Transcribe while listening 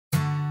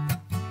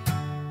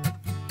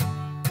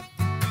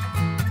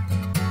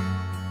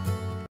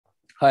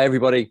Hi,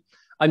 everybody.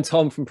 I'm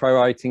Tom from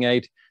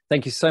ProWritingAid.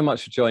 Thank you so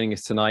much for joining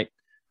us tonight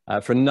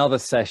for another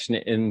session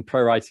in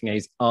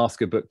ProWritingAid's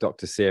Ask a Book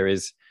Doctor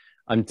series.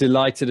 I'm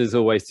delighted, as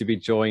always, to be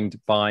joined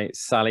by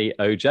Sally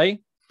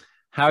OJ.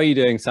 How are you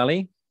doing,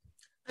 Sally?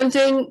 I'm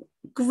doing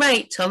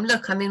great, Tom.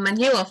 Look, I'm in my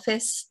new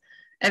office.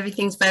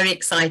 Everything's very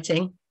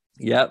exciting.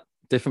 Yep,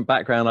 different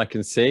background I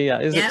can see.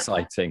 That is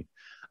exciting.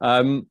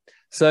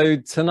 So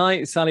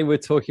tonight, Sally, we're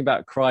talking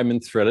about crime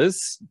and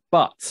thrillers.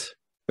 But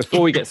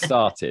before we get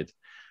started,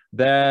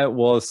 there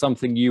was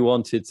something you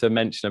wanted to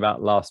mention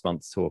about last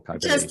month's talk, I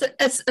believe.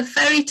 Just a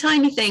very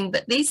tiny thing,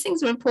 but these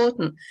things are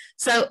important.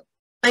 So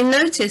I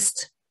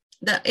noticed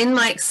that in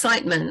my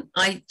excitement,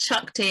 I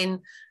chucked in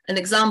an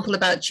example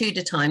about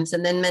Tudor times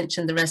and then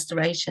mentioned the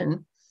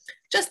Restoration,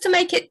 just to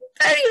make it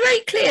very,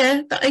 very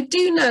clear that I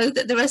do know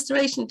that the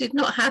Restoration did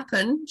not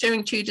happen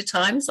during Tudor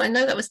times. I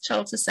know that was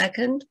Charles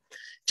II,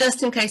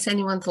 just in case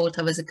anyone thought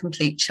I was a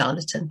complete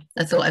charlatan.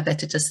 I thought I'd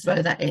better just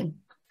throw that in.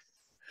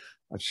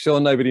 I'm sure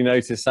nobody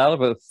noticed, Sal,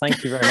 but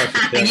thank you very much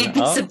for doing You'd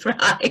be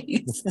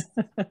surprised.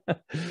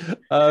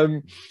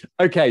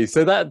 Okay,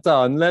 so that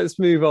done, let's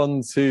move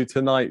on to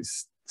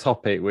tonight's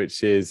topic,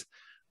 which is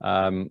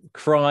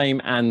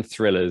crime and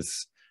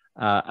thrillers,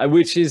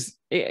 which is,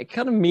 it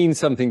kind of means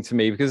something to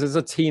me because as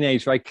a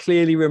teenager, I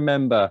clearly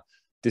remember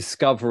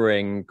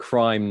discovering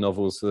crime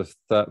novels for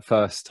the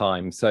first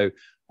time. So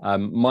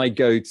my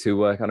go-to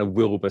were kind of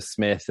Wilbur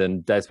Smith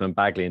and Desmond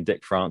Bagley and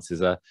Dick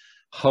Francis, a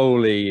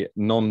wholly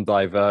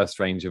non-diverse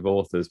range of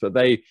authors, but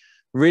they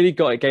really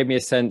gave me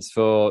a sense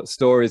for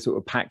stories that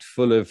were packed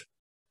full of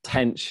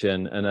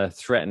tension and a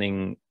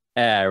threatening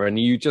air, and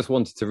you just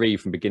wanted to read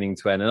from beginning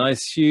to end. And I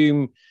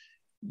assume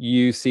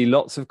you see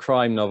lots of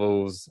crime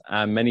novels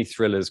and many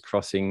thrillers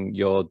crossing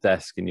your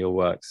desk in your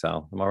work,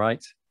 Sal. Am I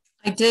right?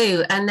 I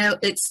do, and now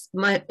it's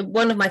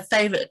one of my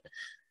favorite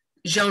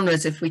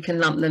genres, if we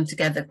can lump them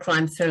together: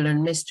 crime, thriller,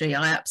 and mystery.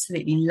 I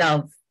absolutely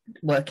love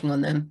working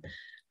on them.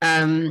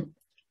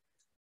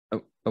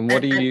 And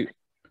what do you...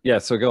 Yeah,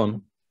 so go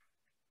on.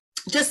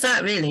 Just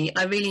that, really.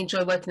 I really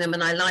enjoy working them,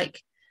 and I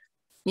like,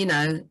 you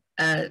know,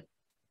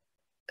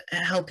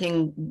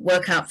 helping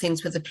work out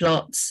things with the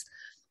plots.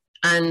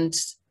 And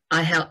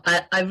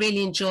I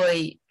really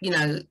enjoy, you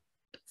know,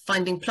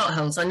 finding plot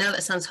holes. I know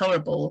that sounds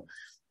horrible,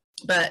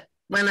 but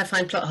when I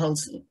find plot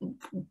holes,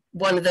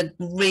 one of the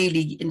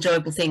really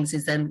enjoyable things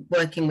is then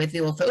working with the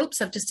author. Oops,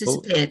 I've just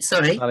disappeared.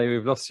 Sorry. Sally,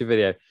 we've lost your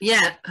video.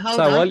 Yeah, hold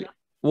on.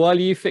 While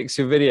you fix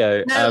your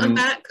video... No, I'm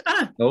back.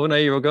 Oh, no,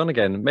 you're all gone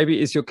again. Maybe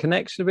is your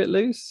connection a bit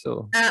loose?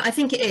 Or? I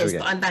think it is,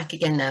 but I'm back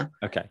again now.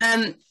 Okay.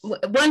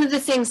 One of the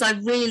things I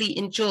really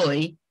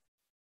enjoy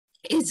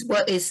is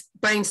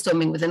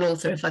brainstorming with an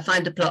author. If I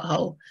find a plot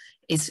hole,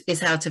 is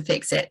how to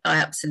fix it.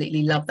 I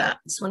absolutely love that.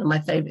 It's one of my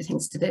favorite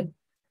things to do.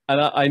 And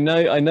I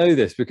know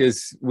this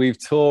because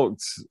we've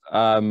talked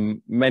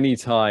many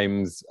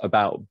times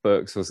about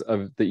books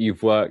that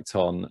you've worked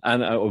on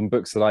and on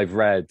books that I've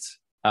read.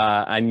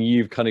 And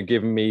you've kind of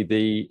given me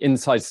the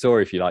inside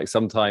story, if you like,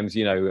 sometimes,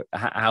 you know,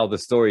 how the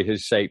story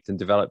has shaped and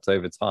developed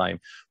over time.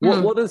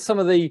 What are some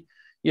of the,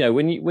 you know,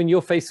 when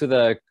you're faced with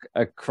a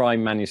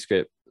crime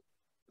manuscript,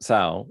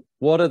 Sal,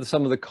 what are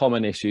some of the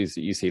common issues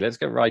that you see? Let's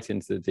get right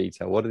into the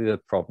detail. What are the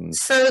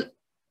problems? So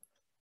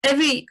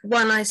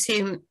everyone, I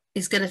assume,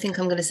 is going to think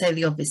I'm going to say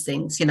the obvious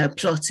things, you know,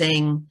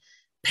 plotting,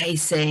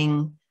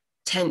 pacing,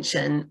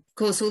 tension. Of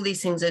course, all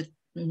these things are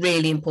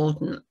really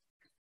important.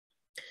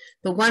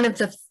 But one of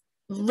the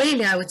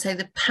really, I would say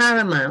the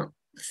paramount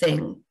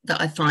thing that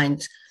I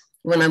find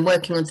when I'm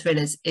working on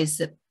thrillers is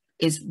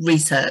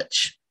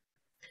research.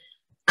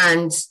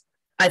 And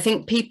I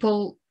think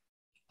people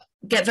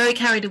get very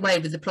carried away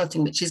with the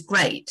plotting, which is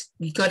great.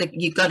 You've got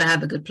to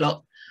have a good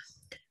plot.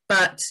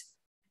 But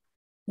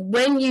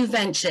when you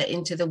venture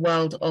into the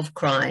world of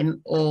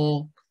crime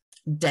or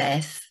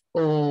death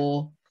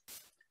or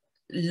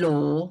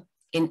law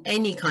in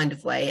any kind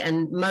of way,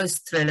 and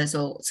most thrillers,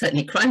 or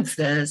certainly crime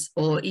thrillers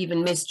or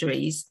even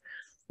mysteries,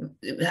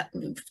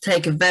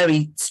 take a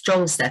very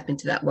strong step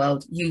into that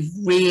world, you've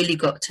really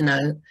got to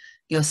know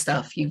your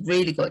stuff. You've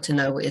really got to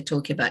know what you're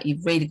talking about.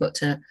 You've really got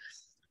to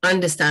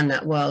understand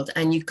that world,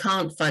 and you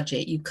can't fudge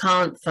it. You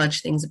can't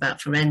fudge things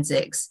about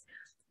forensics.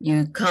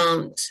 You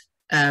can't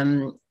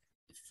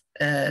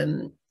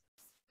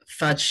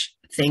fudge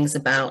things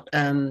about,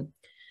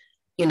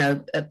 you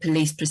know, a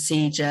police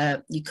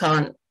procedure. You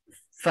can't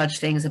fudge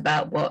things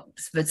about what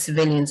the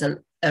civilians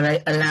are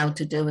allowed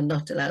to do and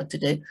not allowed to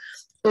do.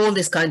 All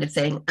this kind of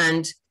thing.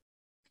 And,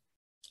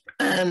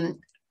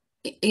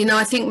 you know,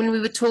 I think when we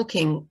were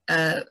talking,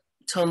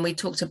 Tom, we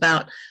talked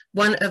about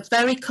a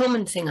very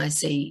common thing I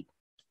see,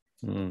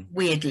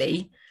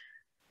 weirdly,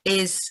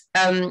 is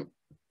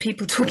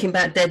people talking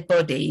about dead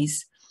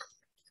bodies,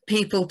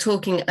 people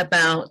talking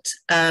about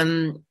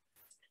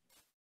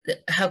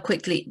how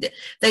quickly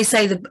they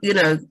say you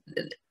know,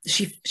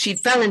 she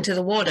fell into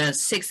the water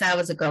 6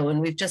 hours ago and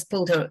we've just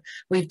pulled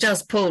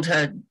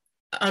her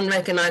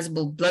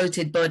unrecognizable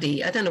bloated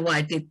body. I don't know why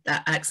I did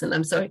that accent,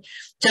 I'm sorry.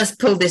 Just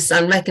pulled this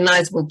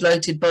unrecognizable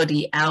bloated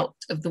body out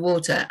of the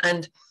water.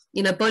 And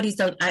You know, bodies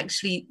don't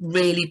actually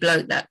really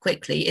bloat that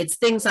quickly. It's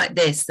things like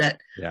this that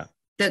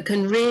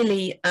can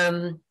really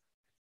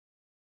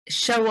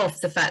show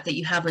off the fact that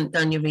you haven't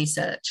done your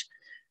research.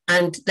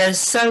 And there's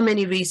so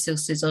many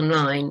resources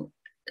online,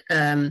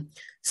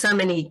 so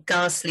many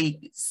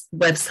ghastly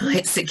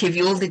websites that give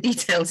you all the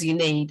details you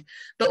need.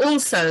 But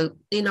also,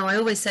 you know, I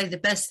always say the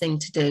best thing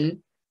to do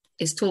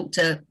is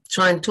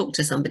try and talk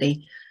to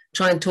somebody,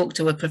 try and talk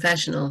to a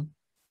professional.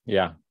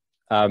 Yeah.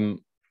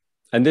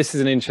 And this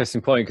is an interesting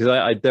point,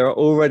 because there are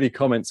already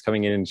comments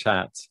coming in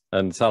chat,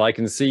 and so I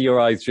can see your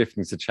eyes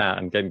drifting to chat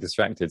and getting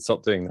distracted.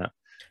 Stop doing that.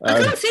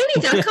 I can't see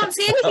anything. I can't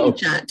see anything in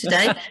chat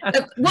today.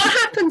 What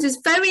happens is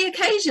very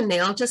occasionally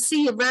I'll just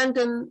see a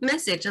random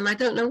message and I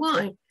don't know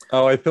why.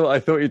 Oh, I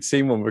thought you'd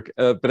seen one,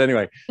 but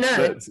anyway,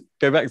 let's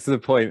go back to the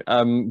point.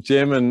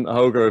 Jim and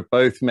Holger have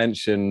both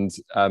mentioned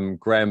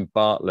Graham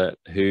Bartlett,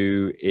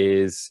 who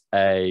is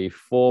a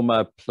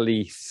former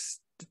police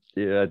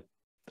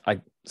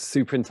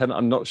superintendent.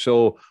 I'm not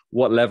sure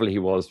what level he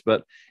was,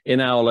 but in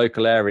our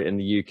local area in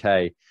the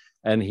UK.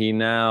 And he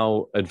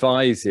now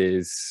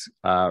advises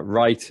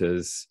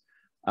writers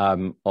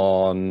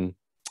on,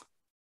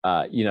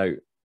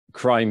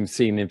 crime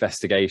scene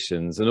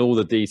investigations and all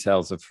the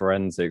details of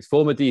forensics.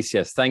 Former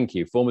DCS, thank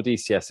you, former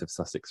DCS of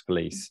Sussex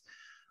Police.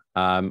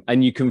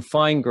 And you can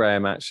find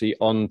Graham actually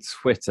on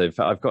Twitter. In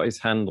fact, I've got his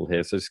handle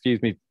here, so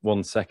excuse me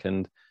 1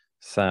 second,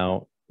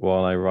 Sal,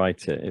 while I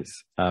write it.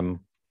 It's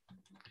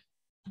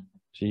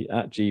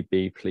at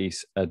GB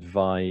Police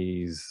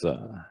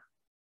Advisor.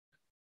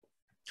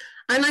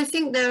 And I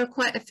think there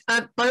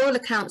are by all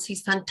accounts,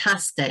 he's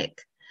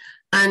fantastic.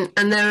 And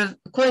there are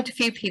quite a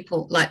few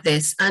people like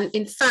this. And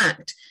in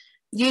fact,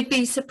 you'd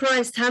be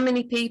surprised how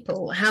many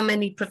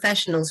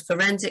professionals,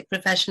 forensic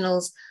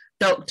professionals,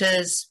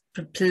 doctors,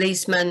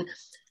 policemen,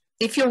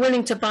 if you're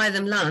willing to buy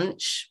them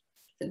lunch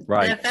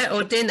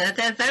or dinner,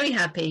 they're very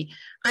happy.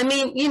 I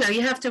mean, you know,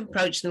 you have to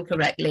approach them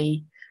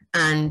correctly.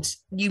 And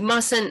you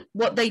mustn't,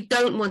 what they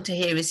don't want to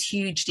hear is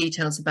huge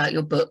details about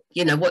your book.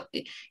 You know, what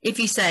if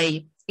you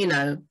say, you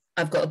know,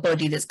 I've got a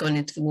body that's gone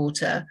into the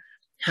water,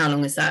 how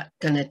long is that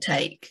going to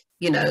take?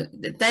 You know,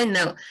 then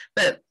they'll,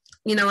 but,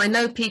 you know, I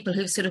know people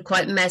who've sort of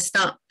quite messed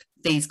up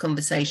these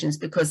conversations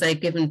because they've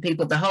given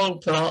people the whole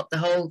plot, the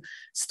whole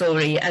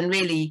story, and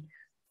really,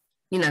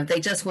 you know, they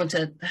just want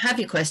to have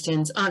your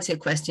questions, answer your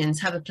questions,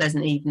 have a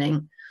pleasant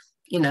evening,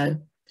 you know,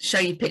 show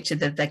you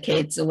pictures of their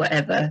kids or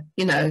whatever,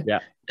 you know. Yeah.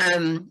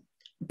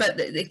 But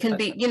it can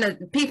be, you know,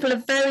 people are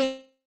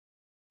very,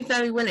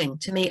 very willing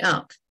to meet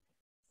up,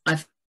 I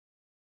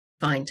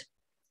find.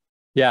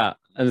 Yeah.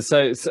 And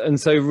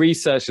so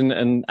research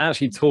and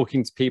actually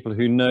talking to people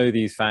who know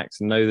these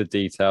facts and know the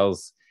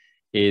details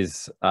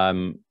is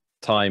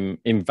time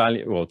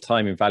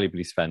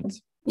invaluably spent.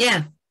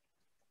 Yeah.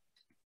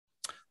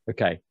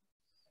 Okay.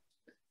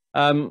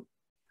 And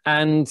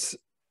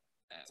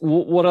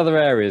what other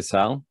areas,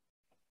 Sal?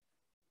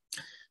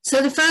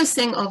 So the first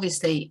thing,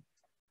 obviously,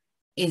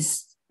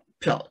 is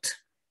plot.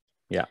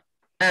 Yeah.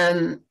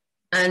 And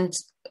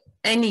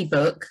any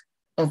book,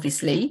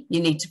 obviously,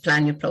 you need to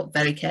plan your plot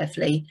very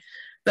carefully.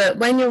 But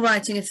when you're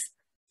writing,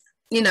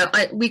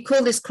 we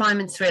call this crime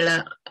and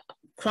thriller,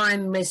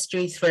 crime,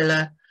 mystery,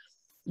 thriller.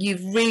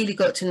 You've really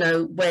got to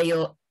know where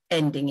your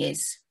ending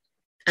is.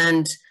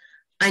 And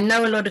I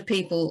know a lot of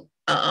people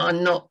are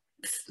not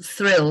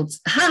thrilled,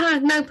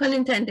 no pun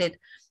intended,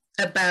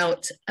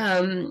 about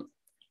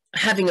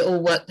having it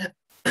all worked,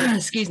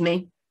 excuse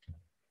me,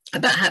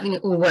 about having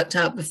it all worked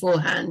out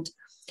beforehand.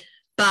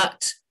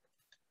 But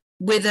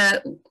with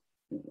a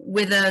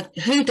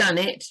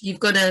whodunit,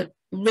 you've got to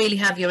really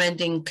have your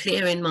ending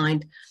clear in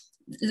mind.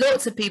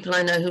 Lots of people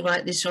I know who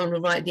write this genre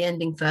write the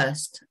ending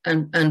first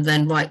and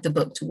then write the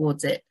book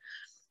towards it,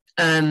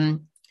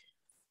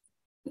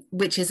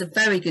 which is a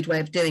very good way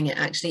of doing it,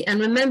 actually. And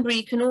remember,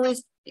 it can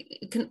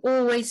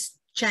always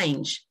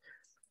change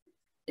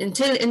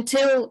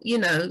until you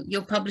know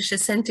your publisher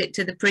sent it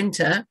to the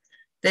printer.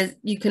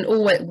 You can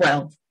always,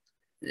 well,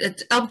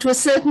 up to a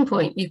certain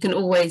point, you can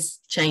always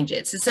change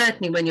it. So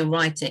certainly when you're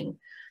writing,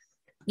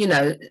 you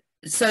know,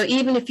 so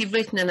even if you've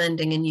written an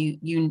ending and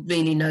you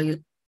really know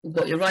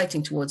what you're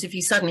writing towards, if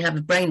you suddenly have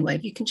a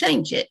brainwave, you can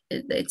change it.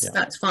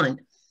 That's fine.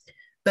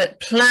 But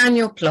plan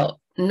your plot,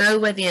 know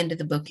where the end of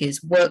the book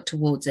is, work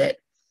towards it,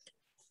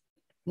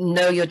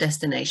 know your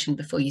destination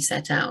before you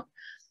set out.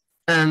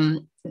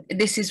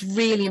 This is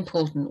really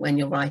important when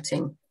you're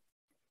writing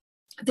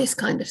this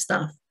kind of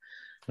stuff.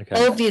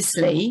 Okay.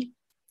 Obviously,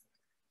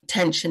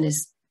 tension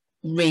is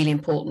really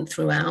important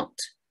throughout.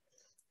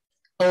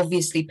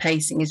 Obviously,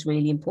 pacing is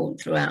really important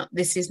throughout.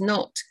 This is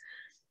not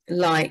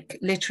like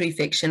literary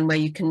fiction where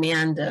you can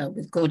meander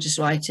with gorgeous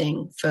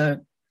writing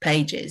for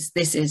pages.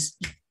 This is,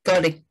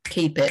 got to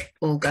keep it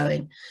all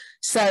going.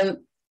 So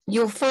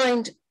you'll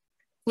find,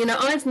 you know,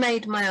 I've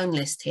made my own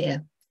list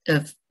here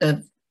of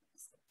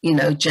you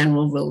know,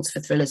 general rules for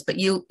thrillers, but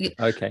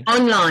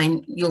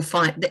online you'll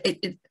find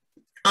that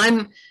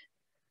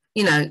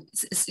you know,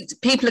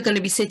 people are going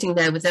to be sitting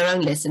there with their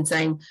own list and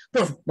saying,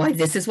 well, why,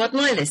 this is what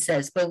my list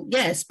says. Well,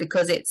 yes,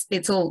 because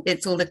it's all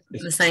the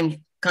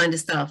same kind of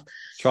stuff.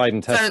 Tried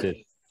and tested.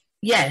 So,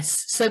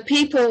 yes. So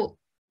people,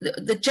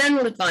 the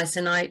general advice,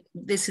 and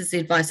this is the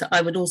advice that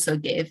I would also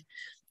give,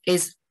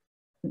 is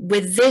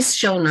with this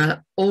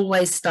genre,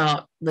 always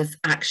start with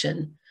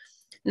action.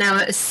 Now,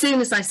 as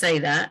soon as I say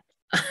that,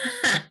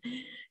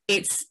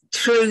 it's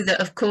true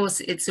that, of course,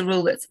 it's a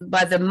rule that's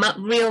by the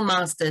real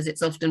masters,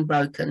 it's often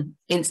broken,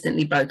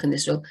 instantly broken,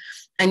 this rule.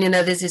 And, you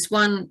know, there's this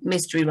one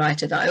mystery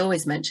writer that I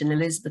always mention,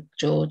 Elizabeth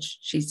George.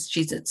 She's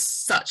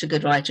such a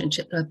good writer, and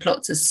her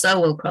plots are so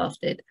well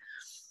crafted.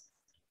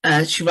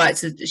 She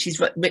writes,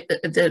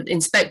 the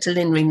Inspector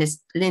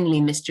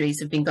Linley mysteries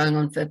have been going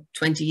on for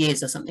 20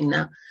 years or something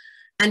now.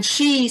 And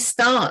she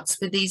starts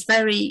with these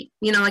very,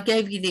 you know, I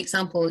gave you the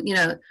example, you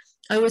know,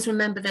 I always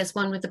remember there's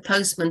one with the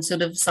postman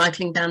sort of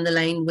cycling down the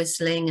lane,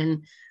 whistling,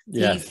 and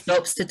he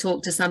stops to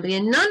talk to somebody,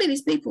 and none of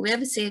these people we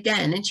ever see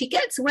again. And she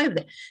gets away with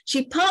it.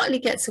 She partly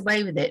gets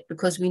away with it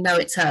because we know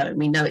it's her and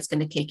we know it's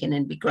going to kick in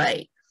and be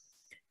great.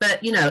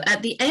 But, you know,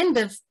 at the end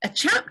of a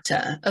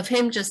chapter of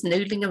him just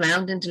noodling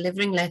around and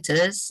delivering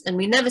letters, and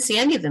we never see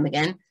any of them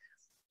again,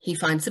 he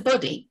finds the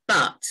body.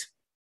 But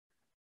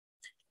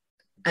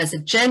as a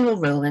general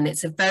rule, and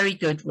it's a very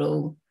good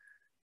rule,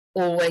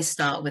 always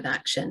start with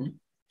action.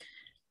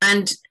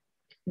 And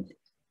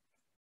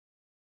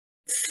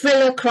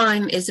thriller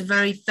crime is a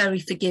very,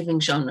 very forgiving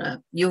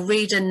genre. Your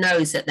reader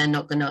knows that they're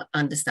not going to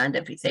understand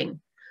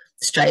everything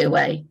straight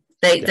away.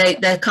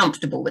 They're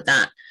comfortable with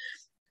that.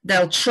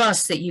 They'll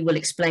trust that you will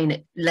explain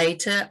it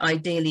later,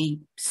 ideally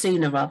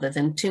sooner rather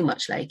than too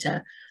much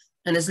later.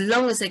 And as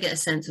long as they get a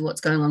sense of what's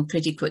going on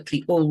pretty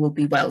quickly, all will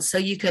be well. So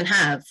you can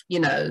have,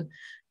 you know,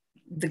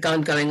 the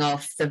gun going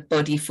off, the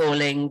body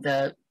falling,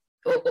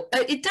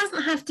 it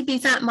doesn't have to be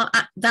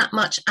that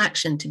much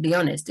action, to be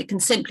honest. It can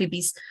simply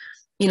be,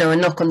 you know, a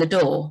knock on the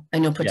door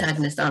and your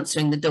protagonist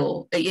answering the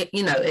door.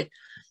 You know,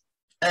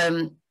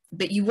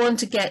 but you want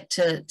to get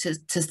to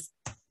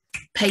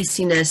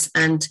paciness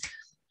and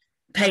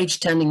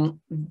page turning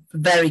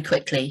very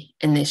quickly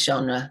in this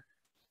genre,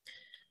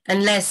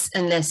 unless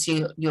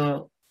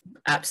you're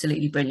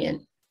absolutely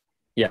brilliant.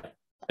 Yeah.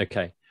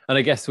 Okay. And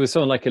I guess with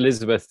someone like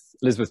Elizabeth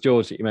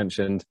George that you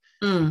mentioned,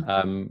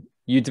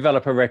 you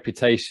develop a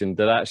reputation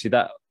that actually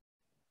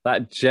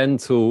that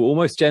gentle,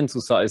 almost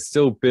gentle side is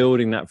still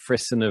building that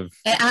frisson of.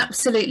 It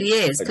absolutely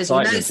is, because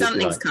you know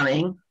something's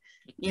coming.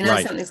 You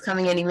know something's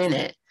coming any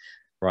minute.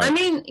 Right. I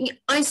mean,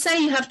 I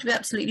say you have to be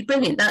absolutely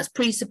brilliant. That's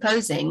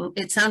presupposing.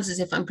 It sounds as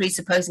if I'm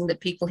presupposing that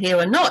people here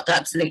are not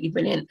absolutely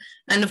brilliant,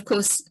 and of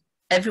course,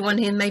 everyone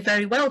here may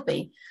very well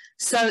be.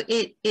 So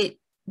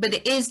but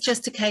it is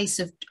just a case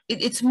of.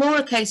 It's more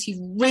a case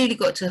you've really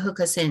got to hook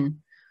us in.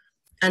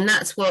 And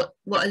that's what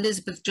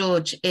Elizabeth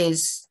George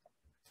is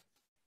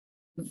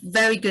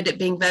very good at,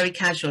 being very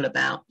casual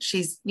about.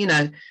 She's, you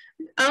know,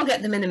 I'll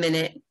get them in a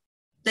minute.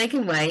 They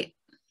can wait.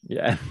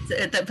 Yeah.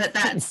 But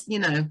that's, you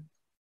know,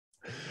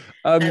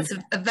 that's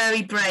a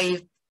very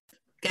brave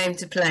game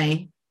to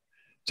play.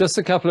 Just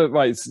a couple of,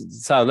 right,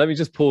 Sal, let me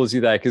just pause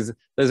you there, because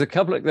there's a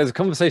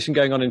conversation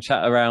going on in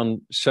chat around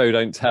show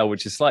don't tell,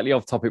 which is slightly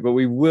off topic, but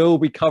we will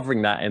be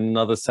covering that in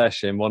another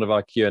session. One of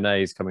our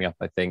Q&As coming up,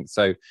 I think.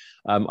 So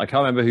I can't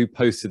remember who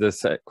posted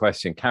this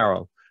question,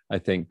 Carol, I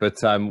think,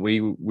 but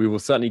we will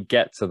certainly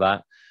get to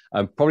that.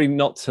 Probably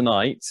not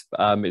tonight.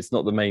 It's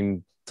not the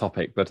main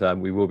topic, but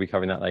we will be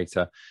covering that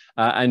later.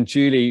 And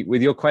Julie,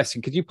 with your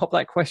question, could you pop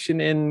that question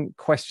in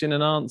question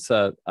and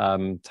answer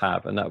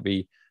tab, and that would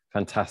be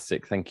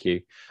fantastic. Thank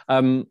you.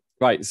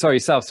 Right. Sorry,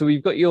 Sal. So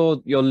we've got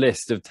your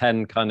list of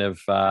 10 kind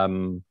of.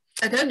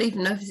 I don't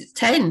even know if it's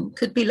 10.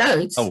 Could be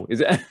loads. Oh,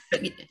 is it?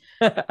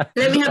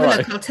 Let me have a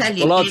look. I'll tell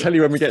you. Well, I'll tell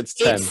you when we get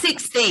to 10.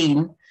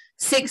 It's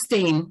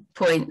 16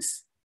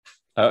 points.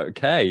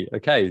 Okay.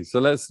 Okay.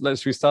 So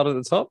let's restart at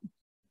the top.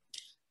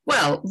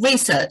 Well,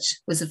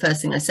 research was the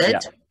first thing I said.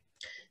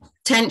 Yeah.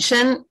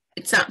 Tension.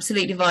 It's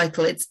absolutely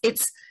vital.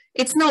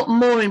 It's not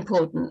more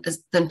important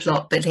than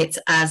plot, but it's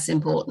as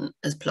important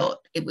as plot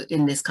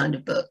in this kind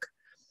of book.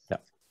 Yeah.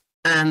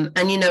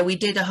 And, you know, we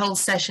did a whole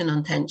session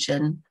on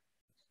tension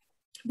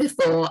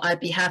before.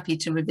 I'd be happy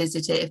to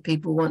revisit it if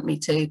people want me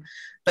to,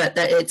 but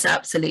that it's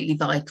absolutely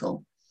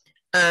vital.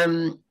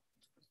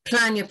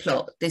 Plan your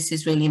plot. This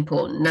is really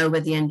important. Know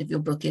where the end of your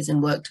book is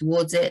and work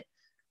towards it.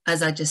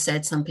 As I just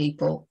said, some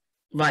people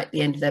write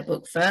the end of their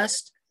book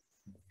first.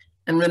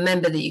 And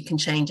remember that you can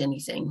change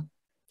anything.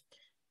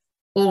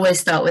 Always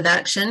start with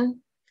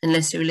action,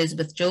 unless you're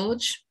Elizabeth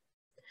George.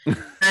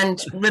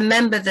 And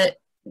remember that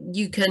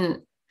you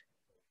don't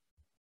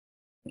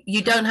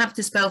have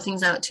to spell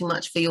things out too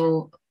much for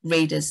your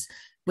readers.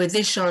 With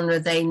this genre,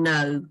 they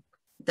know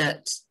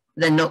that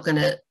they're not going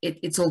to,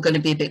 it's all going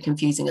to be a bit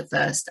confusing at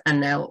first,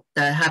 and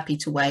they're happy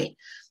to wait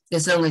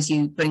as long as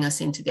you bring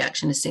us into the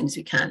action as soon as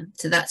we can.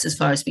 So that's as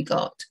far as we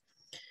got.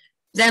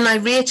 Then I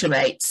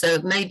reiterate, so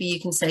maybe you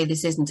can say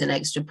this isn't an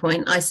extra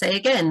point. I say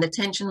again, the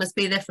tension must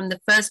be there from the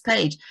first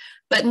page,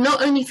 but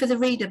not only for the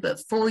reader,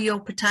 but for your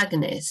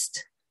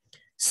protagonist.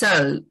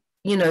 So,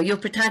 you know, your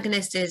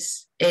protagonist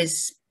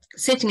is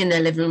sitting in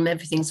their living room,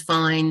 everything's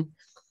fine.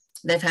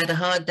 They've had a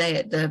hard day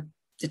at the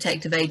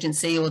detective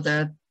agency or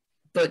the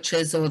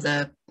butchers or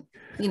the,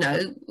 you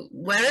know,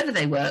 wherever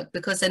they work,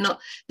 because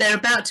they're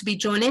about to be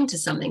drawn into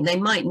something. They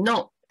might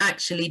not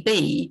actually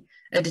be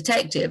a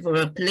detective or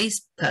a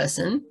police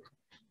person.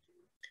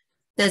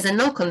 There's a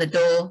knock on the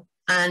door,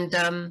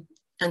 and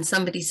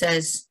somebody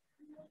says,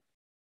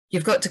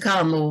 "You've got to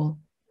come," or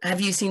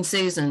 "Have you seen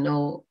Susan?"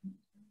 or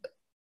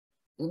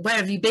 "Where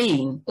have you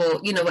been?"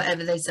 or, you know,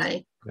 whatever they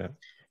say. Yeah.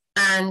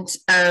 And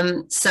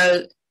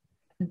so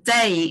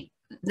they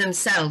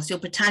themselves, your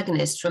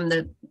protagonist, from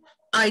the,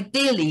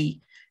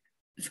 ideally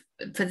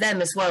for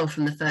them as well,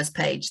 from the first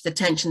page, the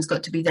tension's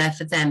got to be there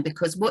for them,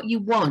 because what you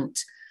want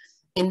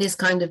in this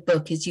kind of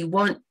book is you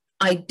want,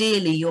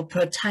 ideally, your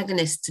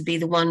protagonist to be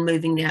the one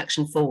moving the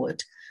action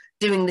forward,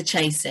 doing the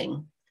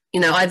chasing, you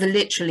know, either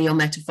literally or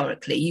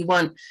metaphorically. You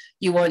want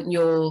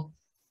your,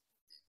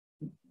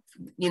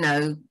 you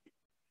know,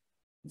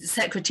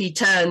 secretary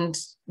turned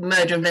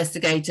murder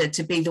investigator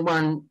to be the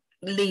one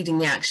leading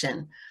the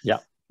action, yeah,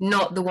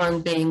 not the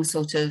one being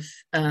sort of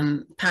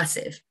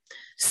passive.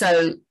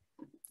 So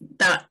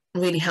that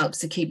really helps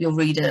to keep your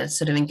reader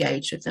sort of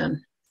engaged with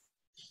them.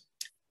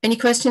 Any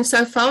questions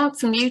so far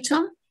from you,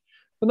 Tom?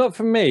 Well, not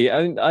from me.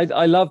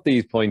 I love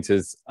these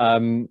pointers,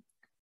 but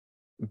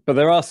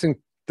there are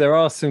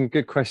some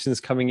good questions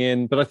coming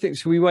in. But I think,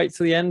 should we wait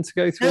till the end to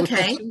go through all the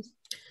questions?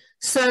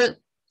 So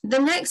the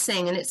next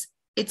thing, and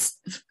it's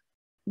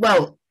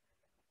well,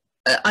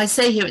 I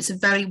say here it's a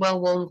very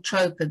well-worn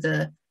trope of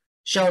the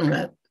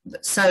genre.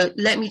 So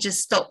let me just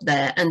stop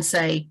there and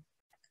say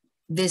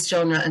this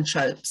genre and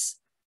tropes,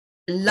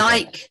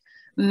 like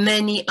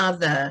many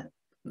other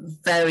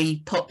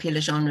very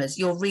popular genres,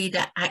 your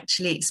reader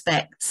actually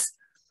expects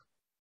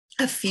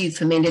a few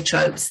familiar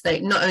tropes. They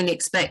not only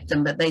expect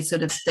them, but they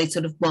sort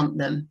of want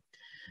them.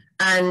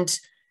 And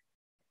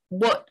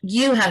what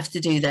you have to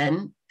do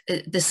then,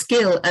 the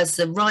skill as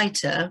the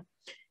writer,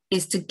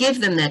 is to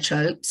give them their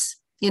tropes,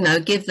 you know,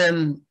 give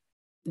them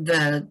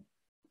the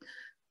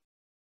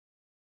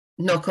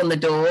knock on the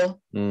door,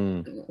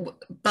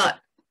 but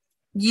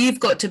you've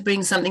got to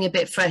bring something a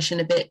bit fresh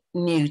and a bit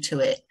new to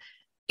it.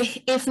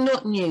 If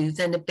not new,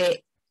 then a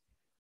bit,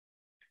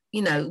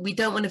 you know, we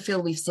don't want to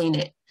feel we've seen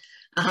it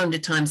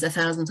 100 times,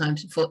 1,000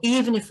 times before,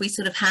 even if we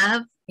sort of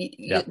have.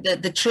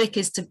 The trick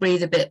is to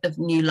breathe a bit of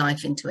new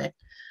life into it.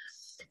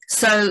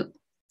 So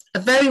a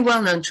very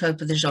well-known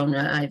trope of the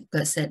genre,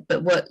 I've said,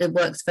 but it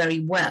works very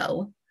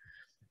well,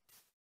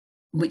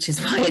 which is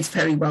why it's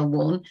very well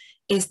worn,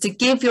 is to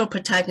give your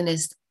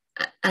protagonist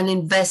an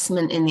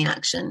investment in the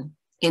action,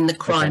 in the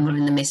crime or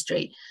in the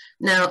mystery.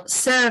 Now,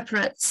 Sarah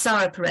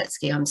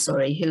Paretsky,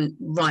 who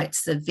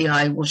writes the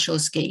V.I.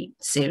 Warshawski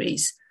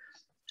series,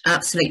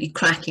 absolutely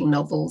cracking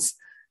novels,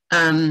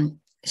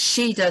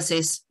 she does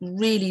this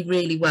really,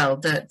 really well.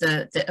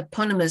 The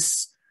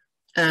eponymous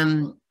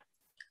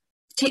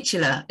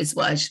titular is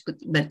what I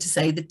meant to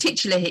say, the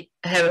titular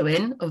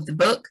heroine of the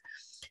book,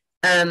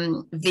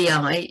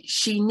 V.I.,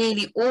 she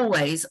nearly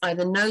always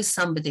either knows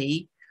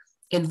somebody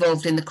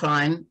involved in the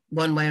crime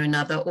one way or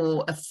another,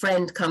 or a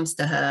friend comes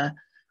to her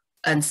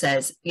and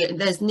says,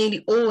 there's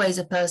nearly always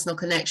a personal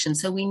connection.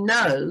 So we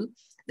know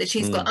that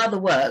she's got other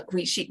work.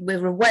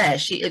 We're aware,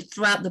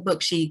 throughout the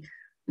book, she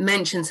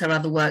mentions her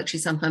other work. She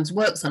sometimes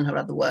works on her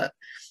other work.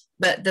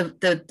 But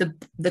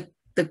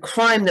the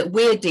crime that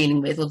we're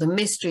dealing with, or the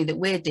mystery that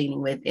we're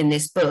dealing with in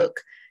this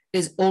book,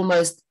 is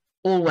almost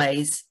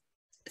always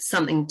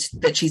something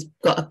that she's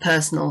got a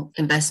personal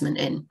investment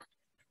in.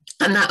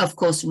 And that, of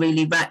course,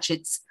 really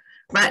ratchets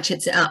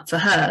it up for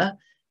her,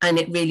 and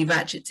it really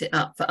ratchets it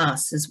up for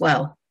us as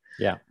well.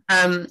 Yeah.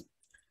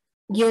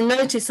 You'll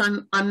notice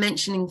I'm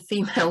mentioning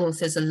female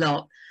authors a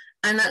lot,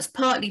 and that's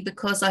partly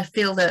because I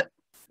feel that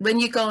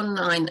when you go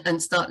online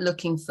and start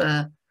looking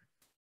for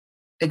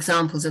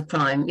examples of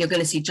crime, you're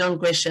going to see John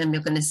Grisham,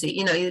 you're going to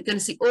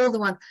see all the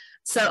ones.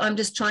 So I'm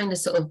just trying to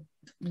sort of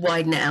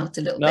widen it out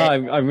a little bit.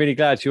 No, I'm really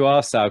glad you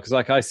asked that, because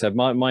like I said,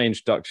 my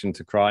introduction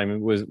to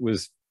crime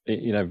was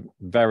you know,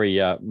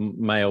 very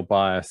male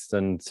biased,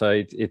 and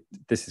so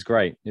this is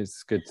great.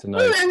 It's good to know.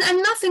 Well,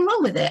 and nothing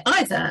wrong with it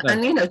either. No.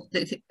 And you know,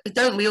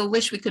 don't we all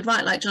wish we could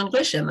write like John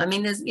Grisham? I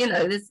mean, there's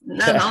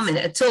no harm in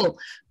it at all.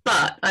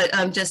 But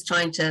I'm just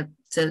trying to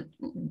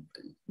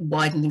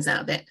widen things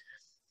out a bit.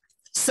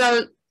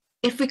 So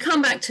if we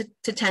come back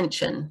to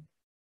tension,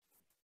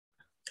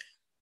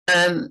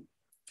 a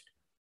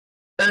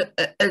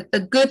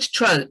good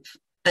trope,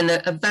 and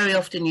a very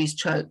often used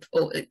trope,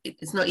 or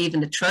it's not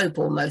even a trope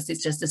almost,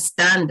 it's just a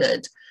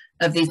standard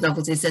of these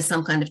novels, is there's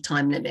some kind of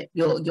time limit.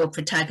 Your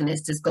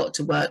protagonist has got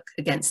to work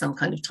against some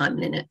kind of time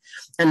limit,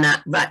 and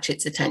that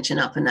ratchets attention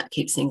up, and that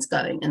keeps things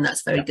going, and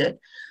that's very good.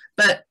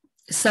 But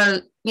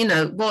so, you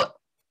know, what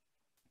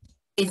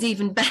is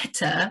even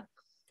better,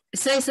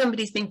 say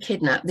somebody's been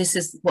kidnapped. This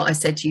is what I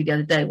said to you the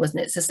other day,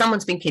 wasn't it? So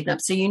someone's been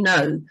kidnapped, so you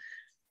know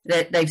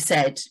that they've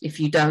said, if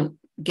you don't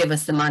give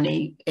us the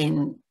money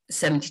in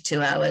 72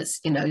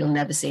 hours, you know, you'll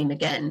never see him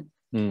again.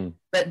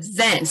 But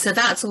then, so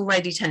that's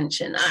already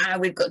tension.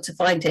 We've got to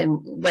find him.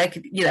 Where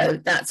could, you know,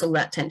 that's all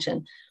that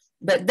tension.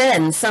 But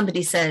then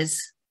somebody says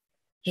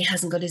he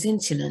hasn't got his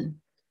insulin.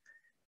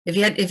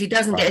 If he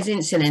doesn't get his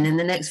insulin in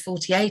the next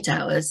 48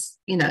 hours,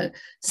 you know,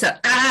 so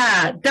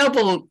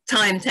double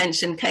time,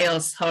 tension,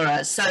 chaos,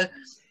 horror. So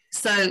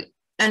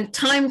and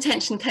time,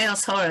 tension,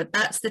 chaos, horror,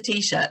 that's the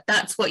t-shirt.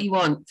 That's what you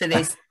want for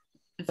this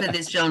for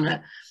this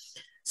genre.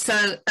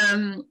 So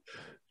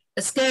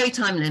a scary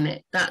time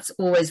limit, that's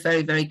always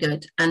very, very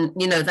good. And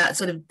you know, that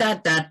sort of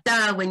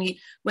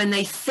when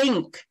they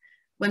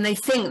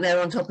think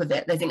they're on top of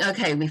it, they think,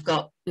 okay, we've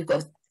got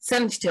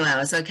 72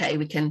 hours, okay,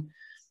 we can,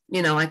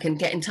 you know, I can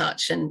get in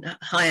touch and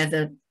hire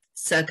the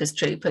circus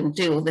troupe and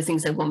do all the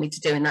things they want me to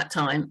do in that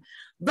time.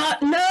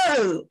 But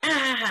no,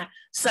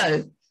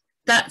 so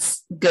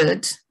that's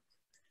good.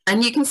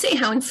 And you can see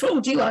how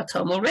enthralled you are,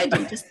 Tom,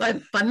 already, just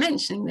by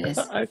mentioning this.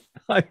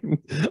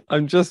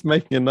 I'm just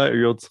making a note of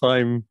your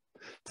time,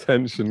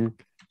 tension,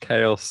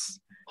 chaos,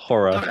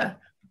 horror.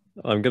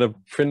 I'm going to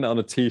print it on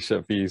a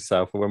t-shirt for you,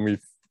 Sal, for when we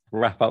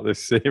wrap up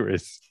this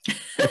series.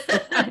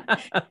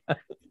 It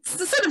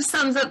sort of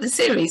sums up the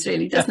series,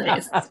 really, doesn't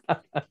it?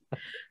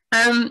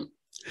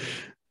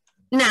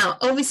 Now,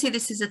 obviously,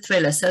 this is a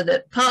thriller, so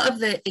that part of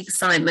the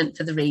excitement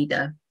for the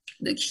reader,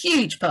 the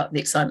huge part of the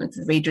excitement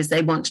for the reader, is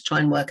they want to try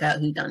and work out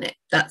who done it.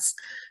 That's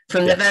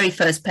from the very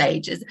first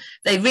page.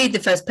 They read the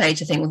first page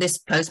and think, well, this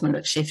postman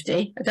looks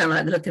shifty. I don't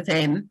like the look of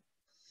him.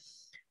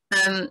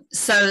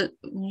 So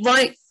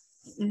right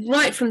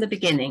from the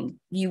beginning,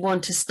 you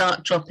want to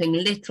start dropping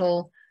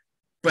little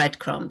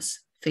breadcrumbs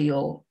for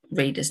your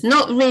readers.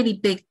 Not really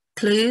big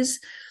clues,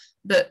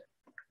 but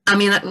I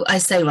mean, I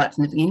say right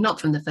from the beginning,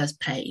 not from the first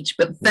page,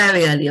 but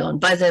very early on,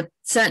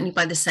 certainly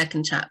by the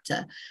second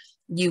chapter,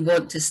 you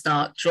want to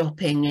start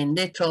dropping in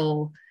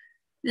little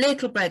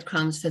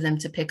breadcrumbs for them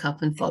to pick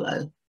up and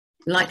follow,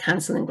 like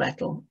Hansel and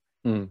Gretel.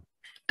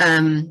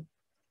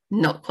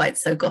 Not quite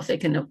so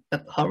gothic and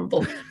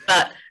horrible,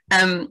 but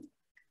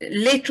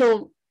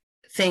little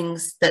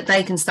things that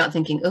they can start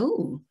thinking,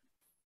 oh,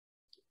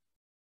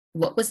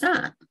 what was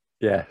that?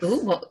 Yeah.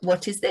 Oh,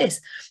 what is this?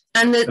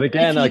 And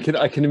again, I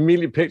can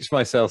immediately picture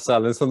myself,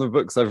 Sal, in some of the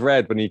books I've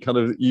read, when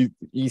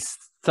you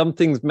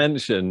something's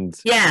mentioned.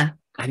 Yeah.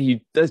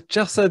 And there's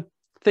just a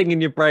thing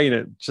in your brain.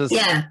 It just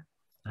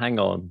hang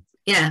on.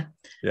 Yeah.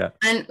 Yeah.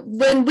 And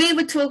when we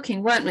were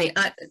talking, weren't we?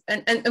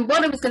 And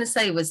what I was going to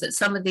say was that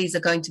some of these are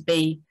going to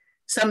be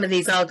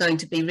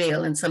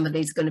real, and some of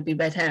these are going to be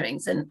red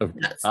herrings. And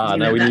that's,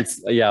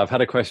 I've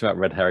had a question about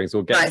red herrings.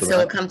 We'll get to that. So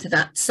we'll come to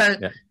that. So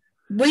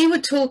we were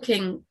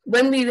talking,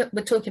 when we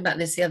were talking about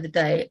this the other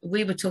day,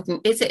 we were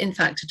talking, is it in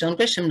fact a John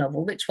Grisham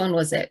novel? Which one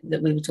was it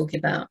that we were talking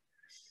about?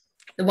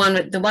 The one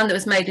that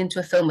was made into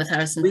a film with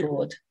Harrison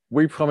Ford.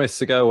 We promised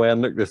to go away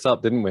and look this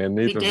up, didn't we? And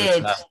we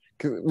did.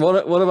 One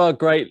of our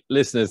great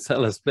listeners,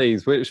 tell us,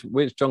 please,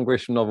 which John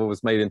Grisham novel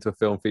was made into a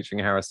film featuring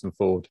Harrison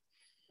Ford?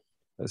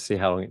 Let's see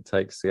how long it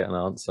takes to get an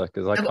answer,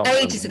 because I can't.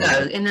 Ages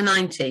ago, in the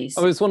 90s.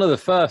 Oh, it's one of the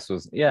first,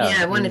 was it? Yeah.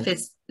 Yeah, one of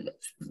his.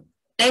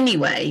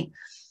 Anyway,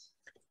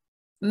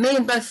 me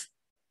and both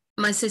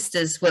my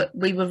sisters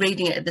we were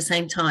reading it at the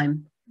same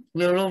time.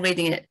 We were all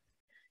reading it.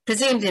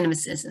 Presumed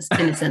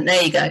innocent.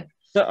 There you go.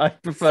 I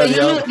prefer.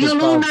 So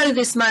you'll all know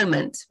this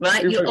moment,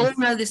 right? You'll all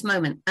know this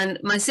moment. And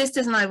my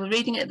sisters and I were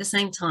reading it at the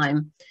same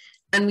time,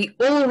 and we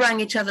all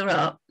rang each other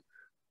up.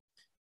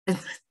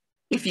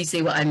 If you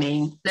see what I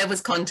mean, there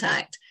was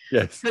contact.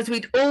 Yes. Because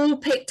we'd all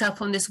picked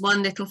up on this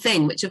one little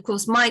thing, which of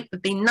course might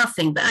have been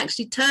nothing, but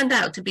actually turned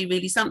out to be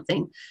really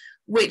something,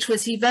 which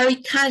was he very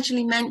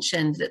casually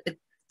mentioned that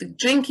the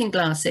drinking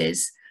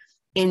glasses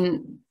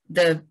in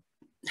the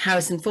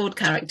Harrison Ford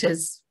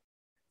character's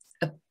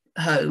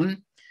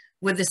home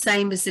were the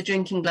same as the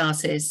drinking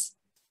glasses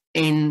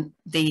in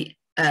the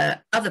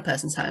other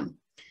person's home,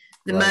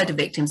 the murder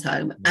victim's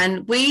home.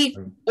 And we,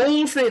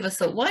 all three of us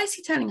thought, why is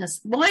he telling us?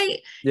 Why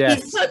he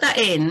put that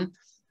in?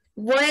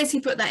 Why has he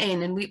put that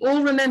in? And we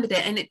all remembered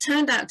it, and it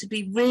turned out to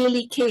be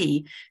really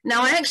key.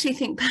 Now, I actually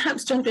think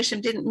perhaps John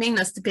Grisham didn't mean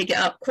us to pick it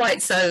up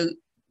quite so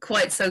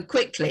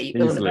quickly,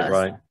 all of us.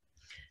 Right.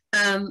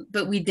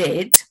 But we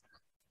did.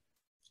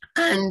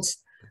 And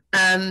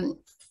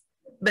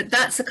but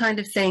that's the kind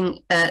of thing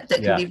that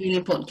can be really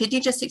important. Could you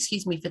just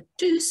excuse me for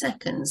 2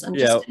 seconds? I'm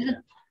just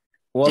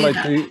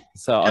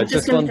I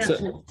just want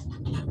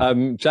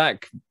to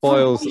Jack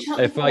Boyles,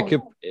 if I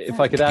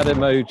could add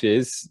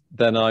emojis,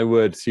 then I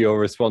would to your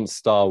response,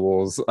 Star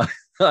Wars.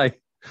 That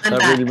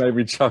really made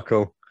me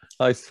chuckle.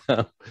 I just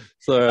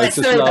sorry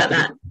about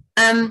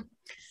that.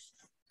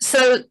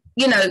 So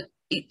you know,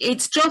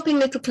 it's dropping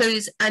little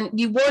clues, and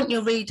you want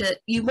your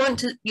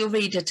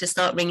reader to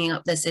start ringing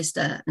up their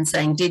sister and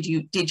saying, did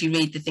you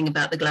read the thing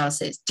about the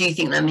glasses? Do you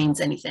think that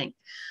means anything?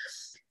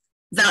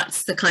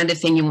 That's the kind of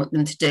thing you want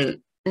them to do.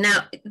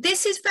 Now,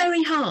 this is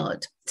very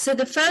hard. So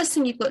the first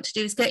thing you've got to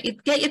do is get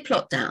your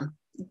plot down.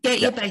 Get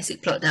your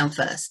basic plot down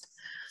first.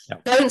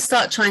 Yep. Don't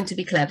start trying to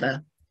be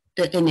clever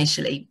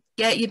initially.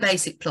 Get your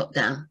basic plot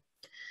down.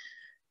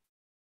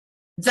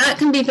 That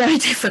can be very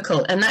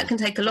difficult, and that can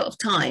take a lot of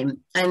time.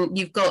 And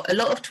you've got a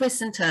lot of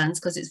twists and turns,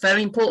 because it's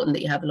very important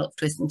that you have a lot of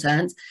twists and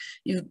turns.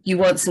 You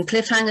want some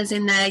cliffhangers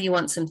in there. You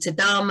want some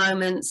ta-da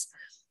moments,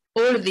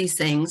 all of these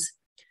things.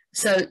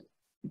 So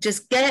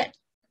just get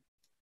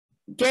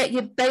get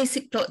your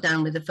basic plot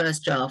down with the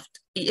first draft.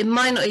 It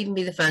might not even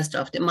be the first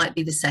draft, it might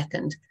be the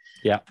second.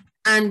 Yeah.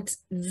 And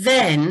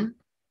then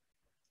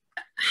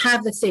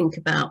have a think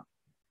about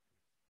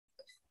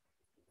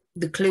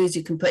the clues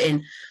you can put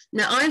in.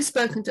 Now, I've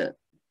spoken to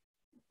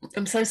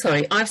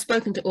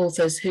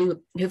authors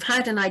who've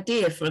had an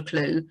idea for a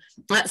clue.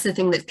 That's the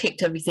thing that's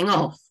kicked everything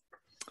off.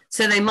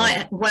 So they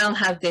might well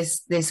have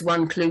this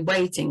one clue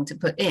waiting to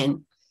put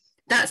in.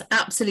 That's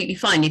absolutely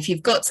fine. If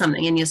you've got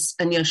something and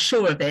you're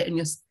sure of it and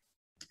you're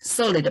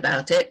solid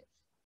about it,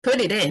 put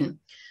it in.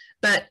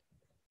 But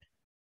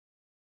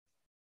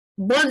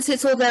once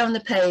it's all there on the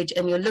page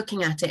and you're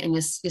looking at it and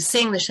you're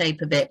seeing the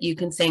shape of it, you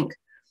can think,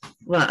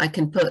 right, I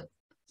can put,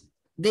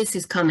 this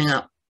is coming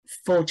up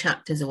 4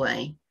 chapters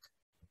away.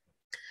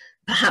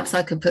 Perhaps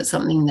I could put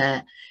something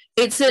there.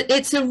 It's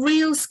a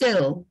real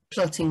skill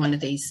plotting one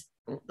of these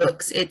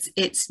books. It's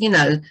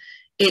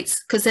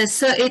because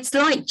it's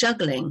like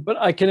juggling. But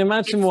I can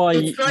imagine why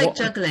it's like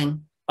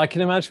juggling. I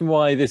can imagine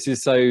why this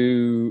is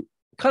so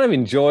kind of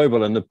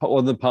enjoyable, and one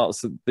of the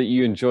parts that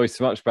you enjoy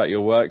so much about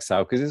your work,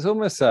 Sal, because it's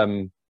almost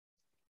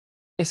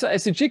it's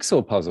a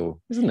jigsaw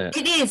puzzle, isn't it?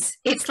 It is.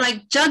 It's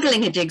like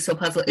juggling a jigsaw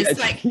puzzle.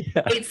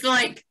 It's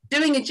like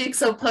doing a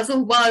jigsaw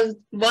puzzle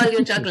while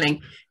you're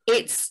juggling.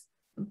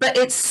 But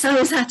it's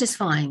so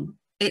satisfying.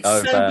 It's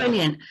so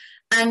brilliant.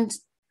 And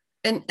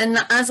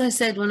as I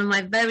said, one of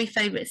my very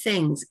favorite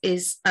things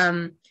is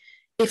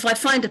if I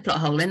find a plot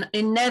hole, and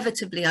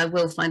inevitably I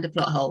will find a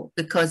plot hole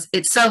because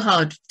it's so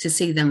hard to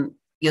see them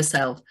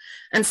yourself.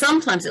 And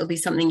sometimes it'll be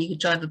something you could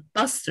drive a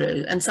bus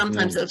through, and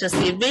sometimes it'll just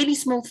be a really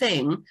small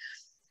thing,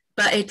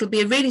 but it'll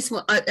be a really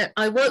small.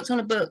 I worked on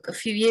a book a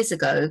few years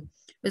ago.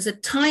 It was a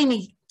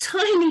tiny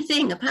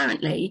thing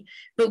apparently,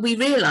 but we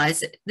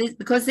realized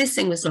because this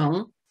thing was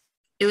wrong,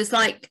 it was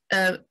like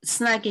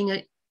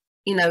snagging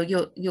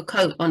your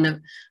coat on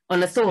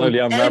a thorn.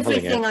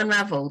 Everything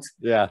unraveled.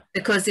 Yeah.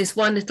 Because this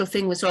one little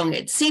thing was wrong.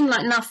 It seemed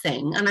like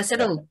nothing. And I said,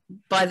 oh,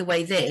 by the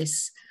way,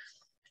 this.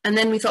 And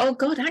then we thought, oh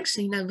God,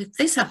 actually, no, if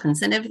this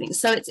happens, then everything.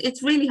 So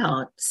it's really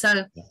hard.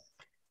 So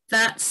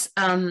that's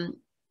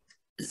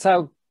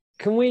So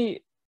can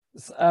we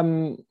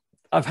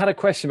I've had a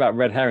question about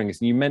red herrings,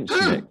 and you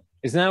mentioned it.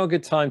 Is now a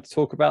good time to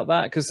talk about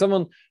that? Because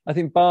I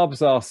think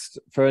Barb's asked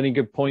for any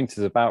good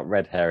pointers about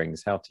red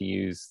herrings, how to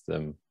use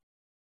them.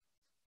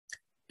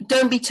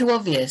 Don't be too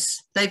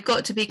obvious. They've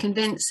got to be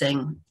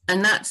convincing,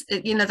 and that's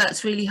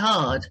really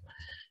hard.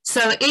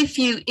 So if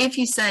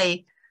you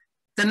say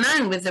the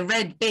man with the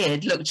red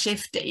beard looked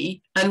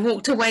shifty and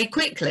walked away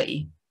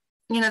quickly,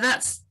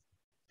 that's,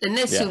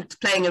 unless you're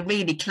playing a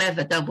really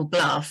clever double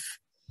bluff,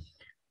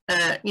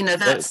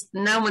 that's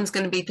no one's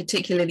going to be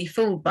particularly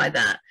fooled by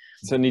that.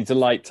 So it needs a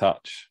light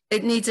touch.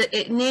 It needs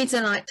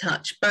a light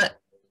touch, but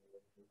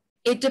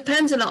it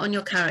depends a lot on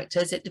your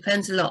characters. It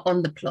depends a lot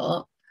on the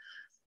plot.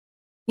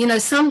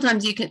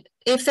 Sometimes you can,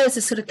 if there's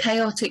a sort of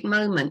chaotic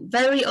moment,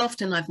 very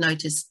often I've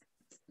noticed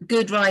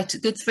good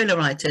thriller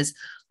writers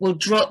will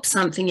drop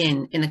something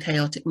in a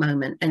chaotic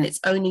moment, and it's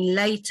only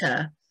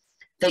later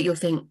that you'll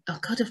think, oh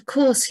God, of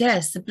course,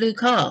 yes, the blue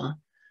car.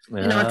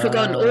 I've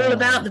forgotten all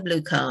about the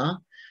blue car,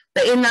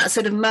 but in that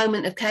sort of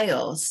moment of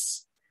chaos.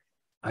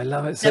 I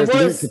love it. So it's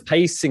linked to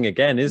pacing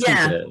again, isn't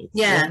it?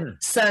 Yeah.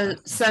 So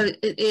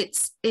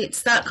it's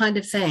that kind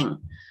of thing.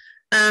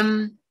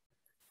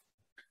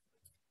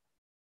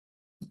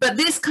 But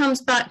this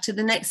comes back to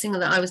the next thing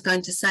that I was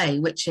going to say,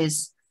 which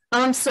is,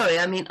 I'm sorry.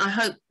 I mean, I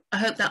hope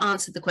that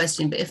answered the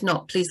question, but if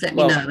not, please let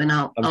me know, and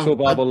I'm sure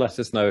Bob will let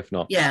us know if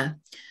not. Yeah,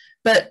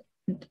 but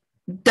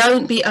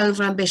don't be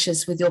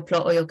overambitious with your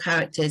plot or your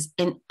characters.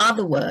 In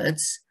other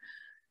words,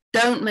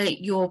 don't make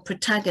your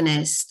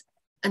protagonist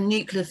a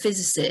nuclear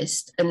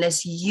physicist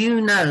unless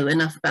you know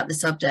enough about the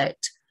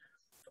subject,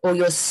 or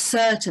you're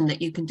certain that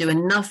you can do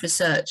enough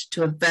research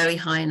to a very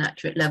high and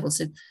accurate level.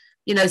 So,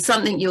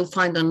 something you'll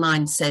find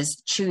online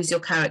says, choose your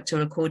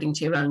character according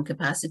to your own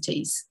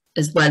capacities,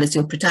 as well as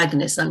your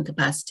protagonist's own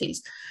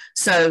capacities.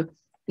 So,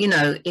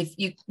 if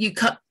you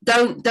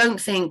don't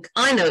think,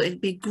 I know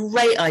it'd be a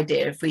great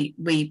idea if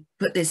we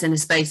put this in a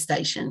space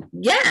station.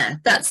 Yeah,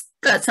 that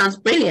sounds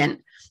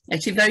brilliant.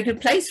 Actually, a very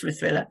good place for a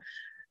thriller.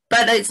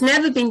 But it's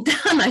never been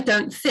done, I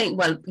don't think.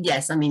 Well,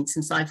 yes, I mean,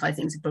 some sci-fi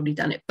things have probably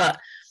done it, but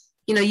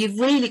you've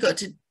really got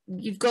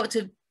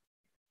to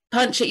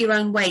punch at your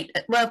own weight.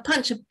 Well,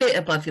 punch a bit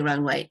above your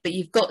own weight, but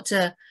you've got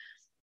to,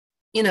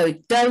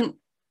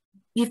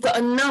 you've got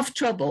enough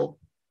trouble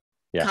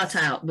cut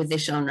out with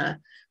this genre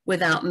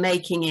without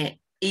making it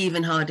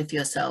even harder for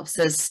yourself.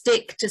 So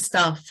stick to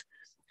stuff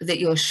that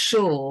you're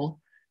sure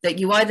that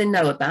you either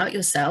know about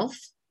yourself,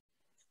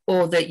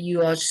 or that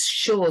you are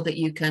sure that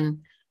you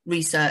can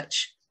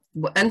research.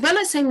 And when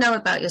I say know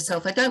about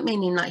yourself, I don't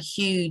mean in like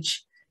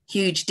huge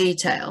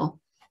detail.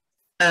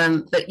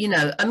 But,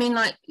 I mean,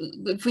 like,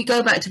 if we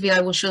go back to V.I.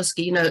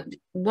 Warshawski,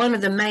 one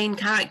of the main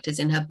characters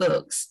in her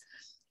books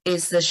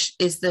is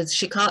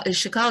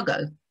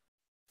Chicago.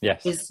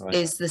 Yes.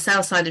 Is the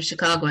south side of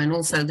Chicago, and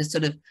also the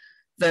sort of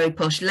very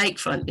posh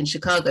lakefront in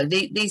Chicago.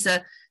 These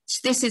are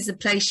this is a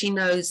place she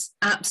knows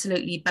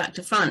absolutely back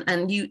to front.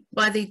 And you,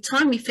 by the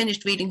time you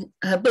finished reading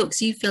her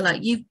books, you feel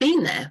like you've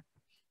been there.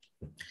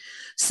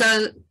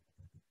 So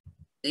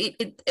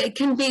it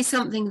can be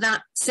something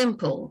that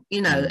simple,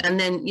 you know, and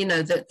then, you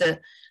know, the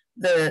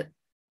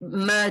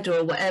murder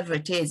or whatever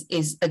it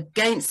is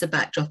against the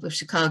backdrop of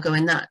Chicago,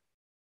 and that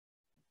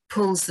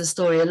pulls the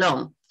story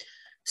along.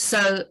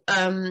 So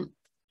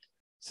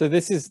so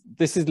this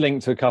is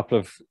linked to a couple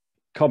of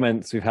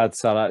comments we've had,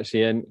 Sal,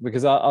 actually, and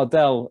because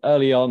Ardell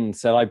early on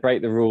said, I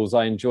break the rules.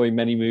 I enjoy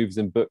many moves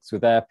and books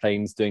with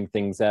airplanes doing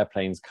things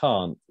airplanes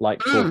can't, like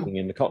talking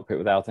in the cockpit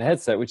without a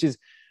headset, which is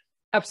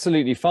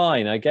absolutely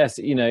fine, I guess.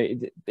 You know,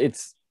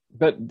 it's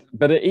but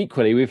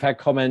equally we've had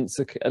comments,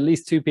 at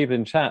least two people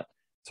in chat,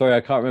 sorry,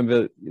 I can't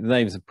remember the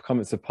names of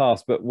comments have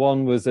passed, but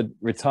one was a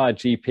retired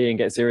GP and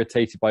gets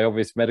irritated by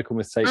obvious medical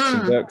mistakes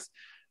in books.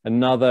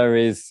 Another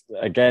is,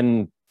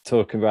 again,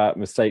 talking about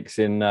mistakes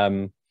in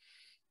kind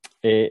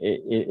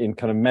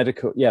of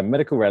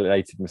medical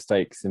related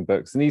mistakes in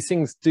books. And these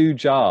things do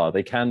jar.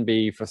 They can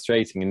be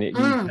frustrating, and you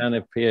can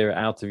appear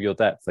out of your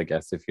depth, I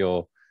guess, if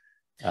you're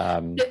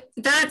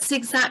that's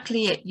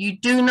exactly it. You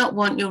do not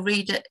want your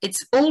reader,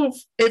 it's all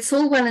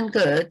well and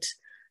good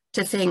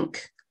to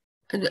think,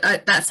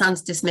 that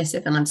sounds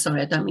dismissive, and I'm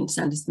sorry, I don't mean to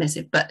sound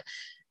dismissive, but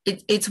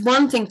it's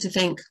one thing to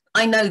think,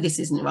 I know this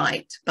isn't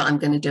right, but I'm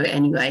going to do it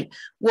anyway.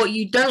 What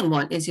you don't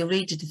want is your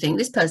reader to think,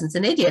 this person's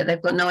an idiot,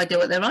 they've got no idea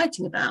what they're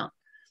writing about.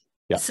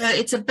 Yeah. So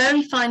it's a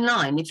very fine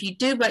line. If you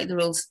do break the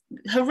rules,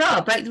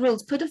 hurrah, break the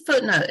rules, put a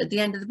footnote at the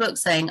end of the book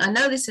saying, I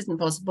know this isn't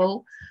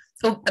possible,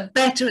 or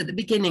better at the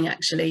beginning,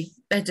 actually,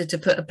 better to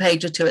put a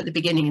page or two at the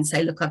beginning and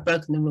say, look, I've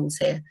broken the rules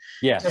here.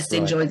 Yes, just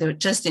enjoy it.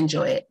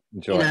 Enjoy it.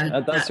 You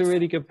know, that's a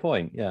really good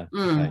point. Yeah.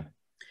 Okay.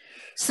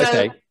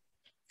 So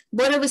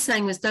what I was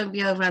saying was, don't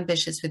be over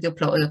ambitious with your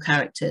plot or your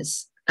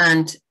characters.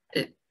 And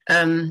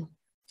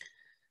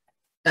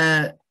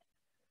that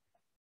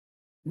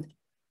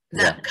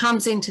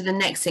comes into the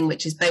next thing,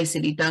 which is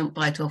basically don't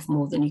bite off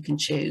more than you can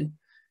chew.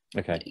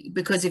 Okay.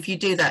 Because if you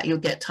do that, you'll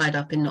get tied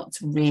up in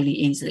knots really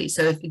easily.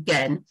 So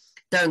again,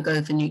 don't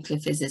go for nuclear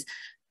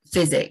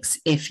physics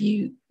if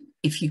you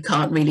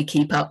can't really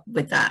keep up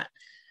with that.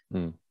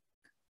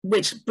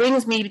 Which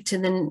brings me to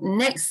the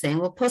next thing,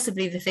 or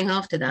possibly the thing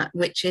after that,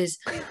 which is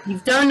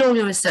you've done all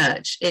your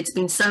research. It's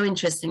been so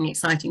interesting and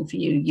exciting for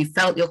you. You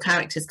felt your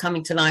characters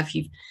coming to life.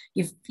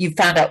 You've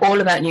found out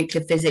all about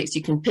nuclear physics.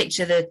 You can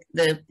picture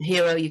the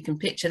hero. You can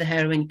picture the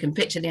heroine. You can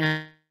picture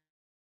the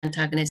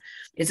antagonist.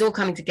 It's all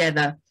coming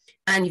together.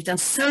 And you've done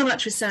so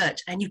much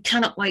research, and you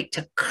cannot wait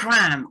to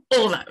cram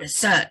all that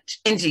research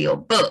into your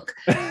book.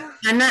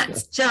 And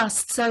that's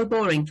just so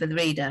boring for the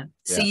reader.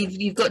 So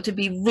you've got to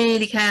be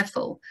really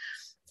careful.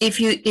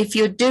 If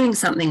you're doing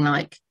something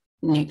like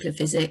nuclear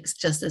physics,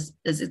 just as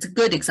it's a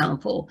good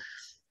example,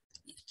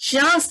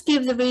 just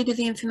give the reader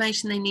the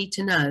information they need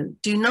to know.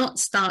 Do not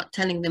start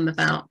telling them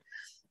about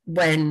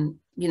when,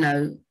 you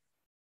know,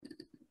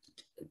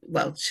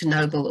 well,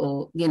 Chernobyl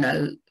or, you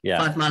know,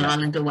 5 Mile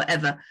Island or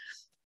whatever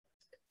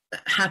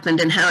happened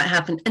and how it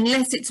happened,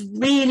 unless it's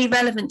really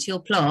relevant to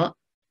your plot,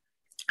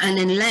 and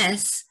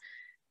unless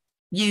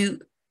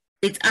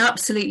it's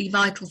absolutely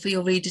vital for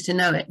your reader to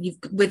know it.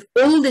 With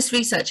all this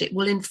research, it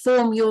will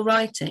inform your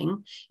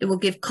writing, it will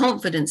give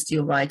confidence to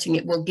your writing,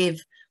 it will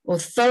give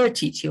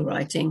authority to your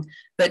writing,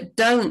 but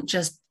don't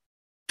just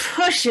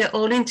push it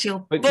all into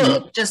your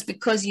book just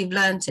because you've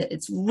learned it.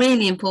 It's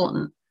really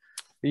important.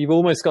 You've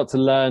almost got to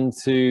learn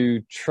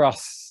to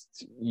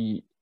trust.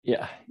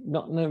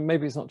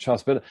 Maybe it's not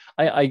trust, but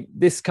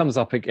this comes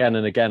up again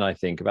and again, I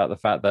think, about the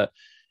fact that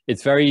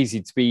it's very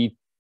easy to be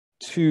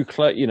too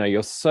close. You know,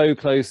 you're so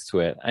close to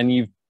it, and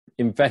you've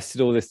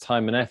invested all this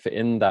time and effort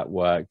in that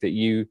work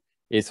that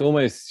it's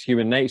almost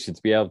human nature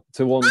to be able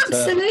to want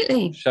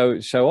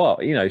to show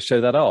off, you know, show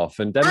that off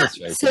and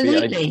demonstrate.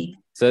 Absolutely.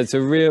 So it's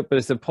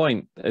a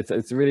point.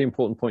 It's a really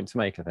important point to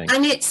make, I think.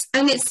 And it's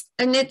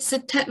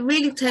a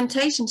really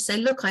temptation to say,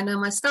 look, I know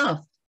my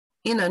stuff.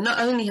 You know, not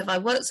only have I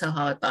worked so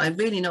hard, but I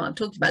really know what I'm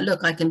talking about.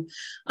 Look, I can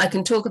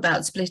talk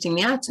about splitting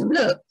the atom.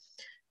 Look,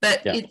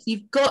 but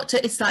you've got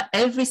to. It's like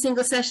every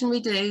single session we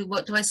do.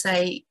 What do I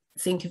say?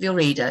 Think of your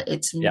reader.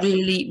 It's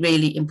really,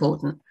 really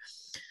important.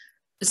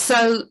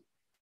 So,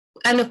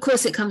 and of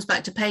course, it comes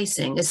back to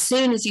pacing. As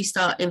soon as you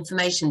start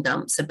information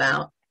dumps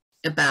about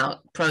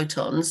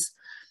protons,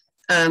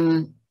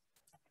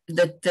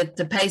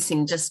 the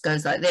pacing just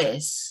goes like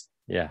this.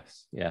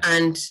 Yes.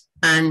 And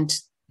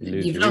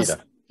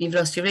you've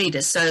lost your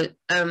reader. So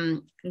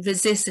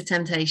resist the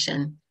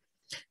temptation.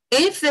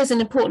 If there's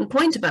an important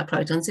point about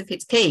protons, if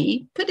it's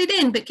key, put it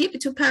in, but keep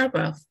it to a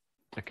paragraph.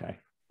 Okay.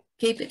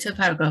 Keep it to a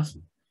paragraph.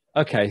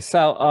 Okay,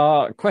 so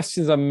our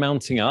questions are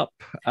mounting up.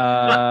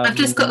 I've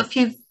just got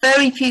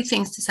very few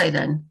things to say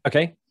then.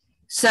 Okay.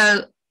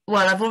 So,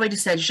 well, I've already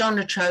said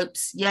genre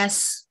tropes.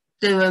 Yes,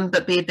 do them,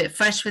 but be a bit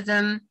fresh with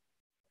them.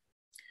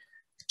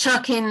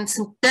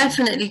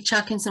 Definitely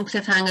chuck in some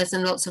cliffhangers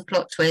and lots of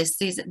plot twists.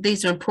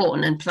 These are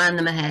important, and plan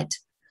them ahead.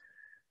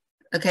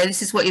 Okay,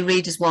 this is what your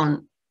readers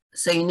want.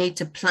 So you need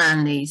to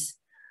plan these.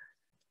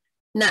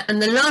 Now,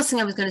 and the last thing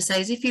I was going to say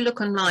is if you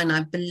look online,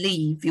 I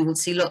believe you will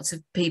see lots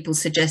of people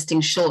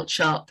suggesting short,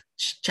 sharp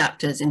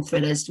chapters in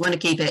thrillers. You want to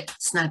keep it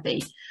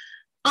snappy.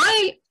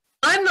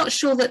 I'm not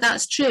sure that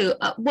that's true.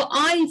 What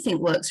I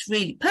think works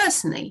really,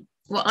 personally,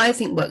 what I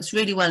think works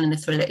really well in a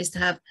thriller is to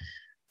have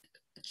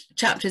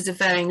chapters of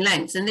varying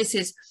lengths. And this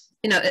is,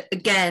 you know,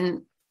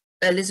 again,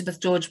 Elizabeth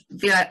George,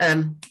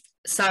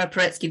 Sarah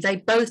Paretsky, they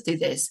both do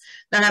this.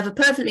 They'll have a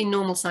perfectly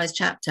normal sized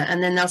chapter,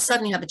 and then they'll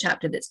suddenly have a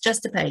chapter that's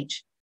just a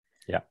page.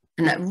 Yeah.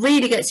 And that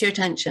really gets your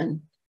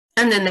attention.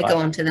 And then they go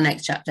on to the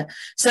next chapter.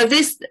 So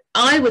this,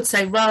 I would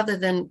say, rather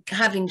than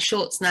having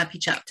short, snappy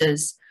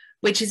chapters,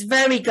 which is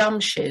very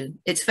Gumshoe,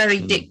 it's very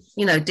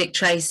Dick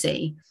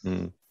Tracy.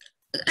 And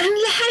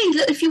hey,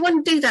 look, if you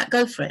want to do that,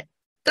 go for it.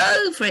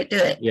 Go for it, do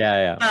it.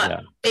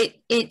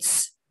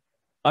 It's.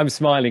 I'm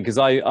smiling because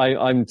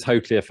I'm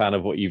totally a fan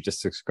of what you've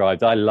just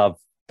described. I love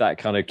that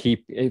kind of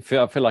I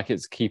feel like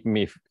it's keeping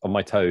me on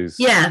my toes.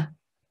 Yeah.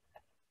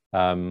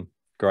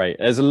 Great.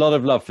 There's a lot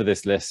of love for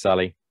this list,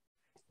 Sally.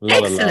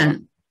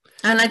 Excellent.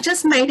 And I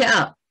just made it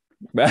up.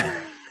 No,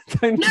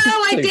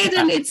 I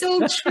didn't. It's all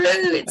true.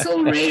 It's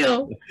all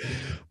real.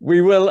 We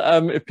will,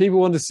 if people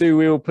want to see,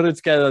 we will put it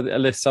together a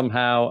list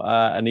somehow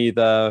and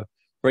either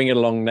bring it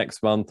along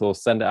next month or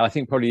send it. I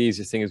think probably the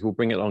easiest thing is we'll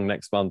bring it along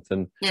next month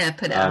and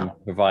put it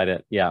out. Provide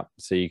it. Yeah,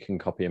 so you can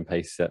copy and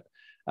paste it.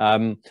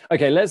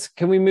 Okay,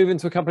 can we move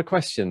into a couple of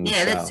questions?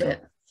 Yeah, let's do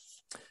it.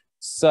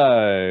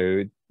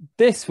 So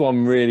this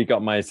one really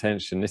got my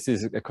attention. This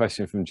is a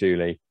question from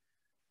Julie.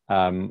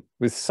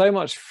 With so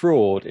much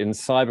fraud in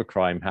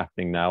cybercrime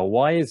happening now,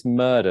 why is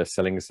murder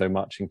selling so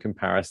much in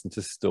comparison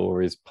to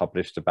stories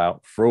published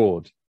about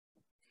fraud?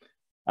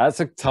 That's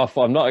a tough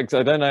one. I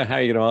don't know how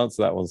you're going to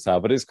answer that one, Sal,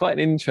 but it's quite an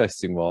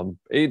interesting one.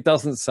 It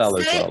doesn't sell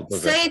as well,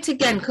 does it? Say it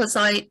again, because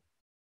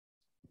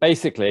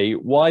Basically,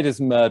 why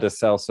does murder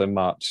sell so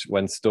much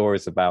when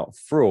stories about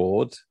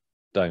fraud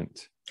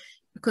don't?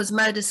 Because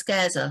murder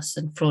scares us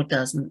and fraud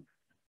doesn't.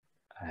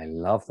 I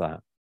love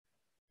that.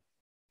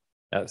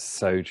 That's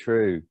so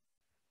true.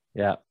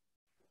 Yeah,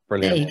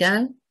 brilliant. There you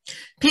go.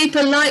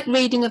 People like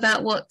reading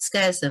about what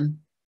scares them.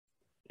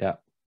 Yeah,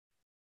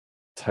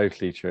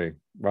 totally true.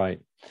 Right.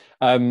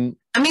 I mean,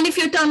 if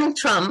you're Donald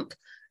Trump,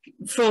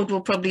 fraud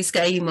will probably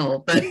scare you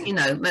more, but you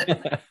know.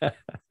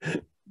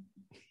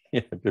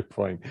 Yeah, good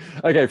point.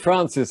 Okay,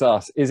 Francis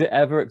asks, is it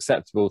ever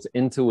acceptable to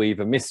interweave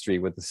a mystery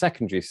with a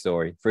secondary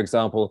story? For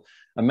example,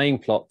 a main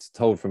plot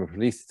told from a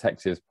police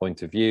detective's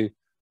point of view,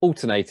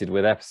 alternated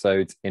with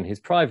episodes in his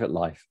private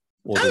life.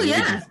 Oh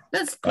yeah,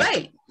 that's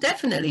great.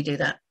 Definitely do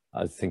that.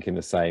 I was thinking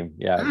the same.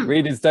 Yeah,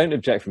 readers don't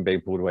object from being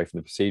pulled away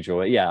from the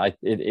procedural. Yeah,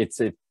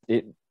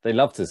 they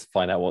love to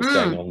find out what's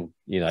going on,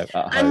 you know, at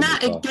home. And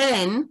that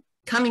again,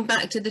 coming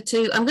back to the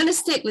two, I'm going to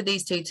stick with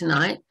these two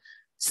tonight.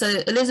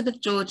 So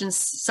Elizabeth George and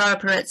Sarah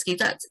Paretsky,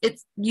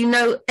 you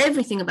know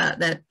everything about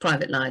their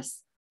private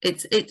lives.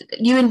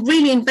 You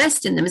really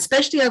invest in them,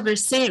 especially over a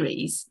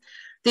series.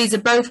 These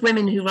are both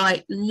women who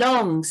write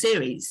long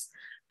series,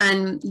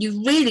 and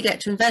you really get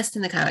to invest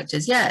in the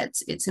characters. Yeah,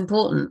 it's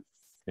important.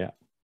 Yeah.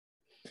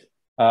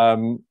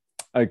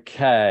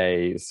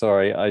 Okay.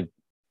 Sorry. I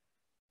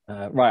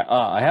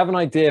have an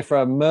idea for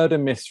a murder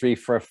mystery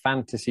for a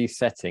fantasy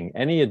setting.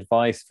 Any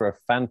advice for a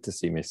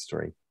fantasy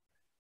mystery?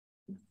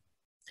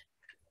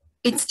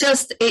 It's a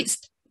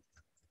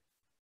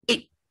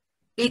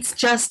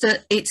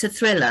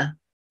thriller.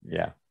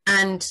 Yeah.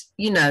 And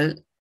you know,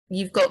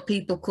 you've got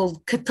people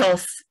called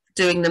Katoth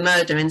doing the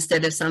murder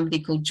instead of somebody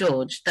called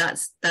George.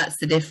 That's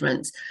the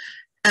difference.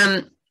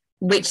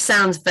 Which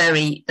sounds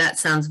very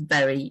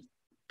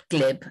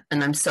glib,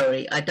 and I'm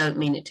sorry, I don't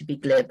mean it to be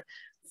glib.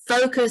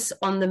 Focus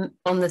on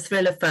the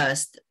thriller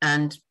first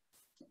and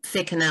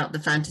thicken out the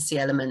fantasy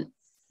element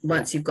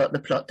once you've got the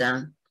plot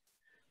down.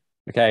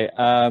 Okay.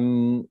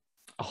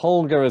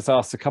 Holger has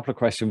asked a couple of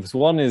questions.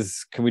 One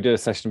is, can we do a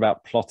session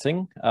about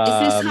plotting? Is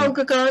this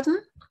Holger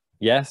Garden?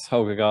 Yes,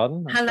 Holger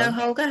Garden. Hello,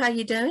 Holger. How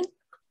you doing?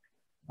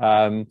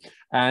 And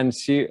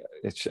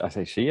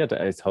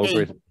it's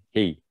Holger.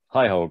 He.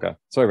 Hi, Holger.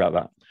 Sorry about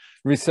that.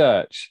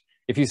 Research.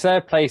 If you say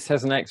a place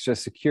has an extra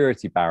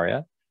security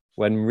barrier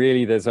when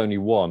really there's only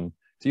one,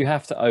 do you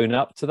have to own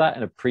up to that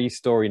in a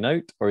pre-story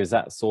note, or is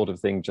that sort of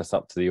thing just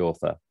up to the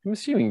author? I'm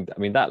assuming,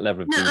 that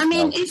level of detail. No, I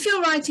mean, if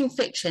you're writing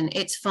fiction,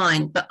 it's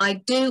fine. But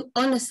I do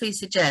honestly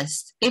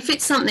suggest, if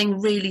it's something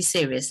really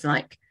serious,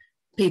 like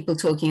people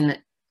talking,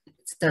 it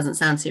doesn't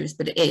sound serious,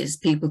 but it is,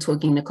 people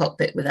talking in the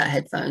cockpit without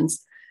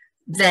headphones,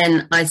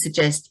 then I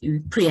suggest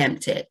you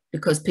preempt it,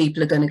 because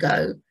people are going to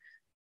go,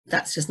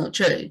 that's just not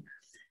true.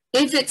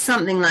 If it's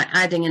something like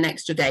adding an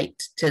extra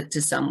gate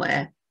to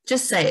somewhere,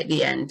 just say at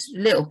the end,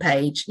 little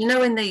page, you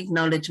know, in the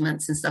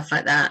acknowledgements and stuff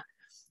like that,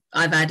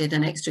 I've added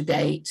an extra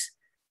gate.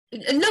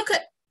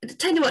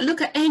 Tell you what, look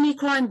at any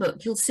crime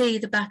book, you'll see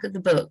the back of the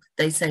book,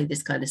 they say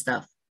this kind of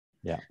stuff.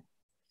 Yeah.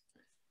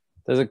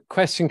 There's a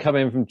question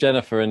coming from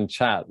Jennifer in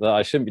chat that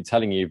I shouldn't be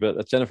telling you,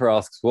 but Jennifer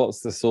asks,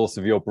 what's the source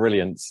of your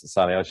brilliance,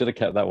 Sally? I should have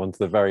kept that one to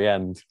the very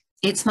end.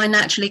 It's my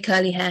naturally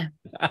curly hair.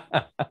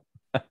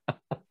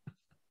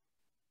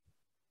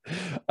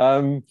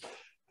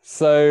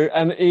 So,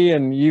 and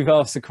Ian, you've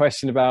asked a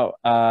question about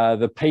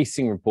the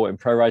pacing report in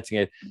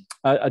ProWritingAid.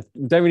 I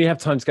don't really have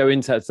time to go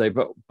into that today,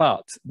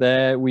 but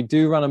there we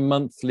do run a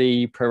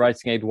monthly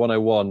ProWritingAid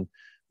 101,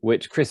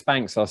 which Chris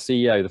Banks, our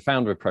CEO, the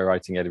founder of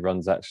ProWritingAid,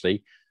 runs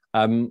actually.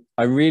 I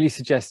really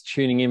suggest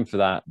tuning in for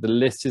that. The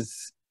list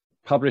is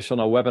published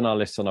on our webinar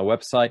list on our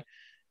website.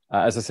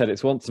 As I said,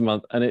 it's once a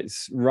month, and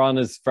it's run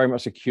as very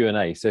much a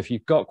Q&A. So if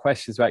you've got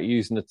questions about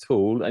using the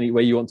tool, any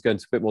way you want to go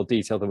into a bit more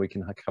detail than we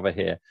can cover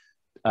here,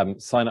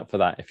 sign up for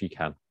that if you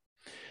can.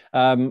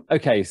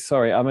 Okay,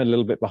 sorry, I'm a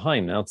little bit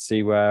behind now to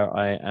see where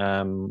I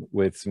am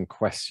with some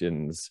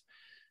questions.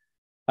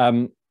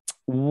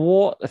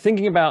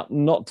 Thinking about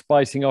not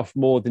biting off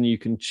more than you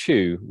can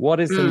chew, what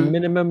is the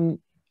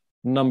minimum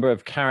number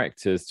of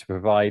characters to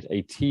provide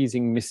a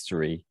teasing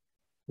mystery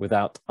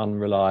without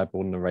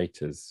unreliable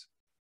narrators?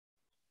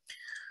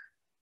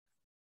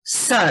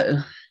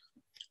 So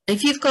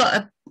if you've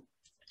got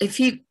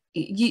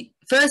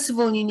first of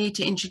all, you need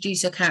to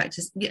introduce your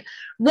characters.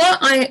 What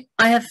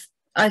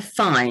I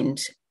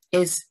find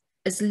is,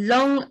 as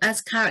long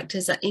as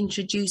characters are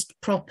introduced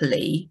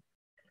properly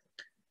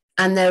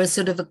and there is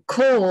sort of a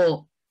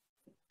core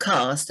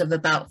cast of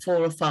about 4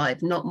 or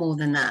 5, not more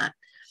than that,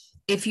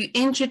 if you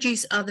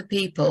introduce other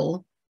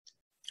people,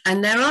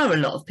 and there are a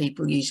lot of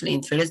people usually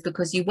in thrillers,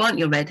 because you want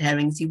your red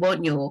herrings, you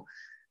want your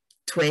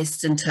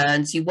twists and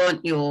turns, you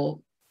want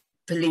your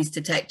police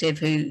detective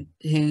who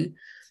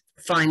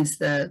finds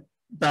the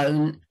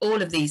bone,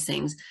 all of these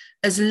things,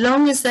 as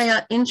long as they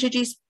are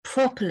introduced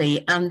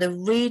properly and the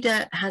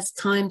reader has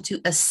time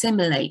to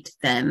assimilate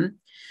them.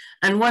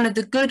 And one of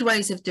the good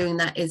ways of doing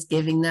that is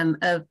giving them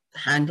a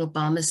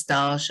handlebar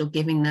moustache or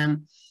giving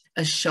them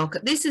a shock.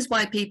 This is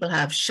why people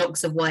have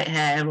shocks of white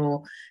hair,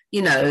 or,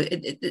 you know,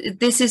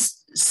 this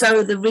is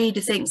so the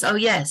reader thinks, oh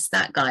yes,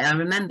 that guy, I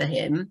remember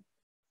him.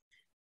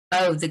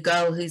 Oh, the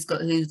girl who's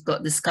got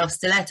the scuffed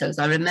stilettos,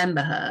 I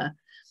remember her.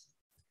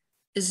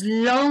 As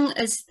long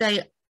as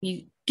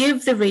you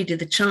give the reader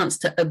the chance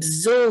to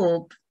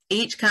absorb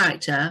each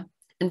character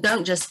and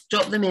don't just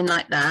drop them in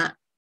like that.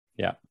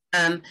 Yeah.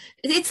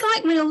 It's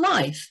like real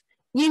life.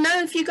 You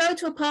know, if you go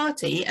to a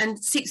party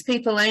and 6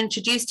 people are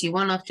introduced to you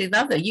one after the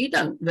other, you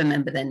don't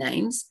remember their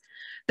names.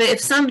 But if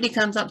somebody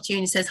comes up to you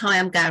and says, hi,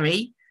 I'm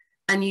Gary,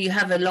 and you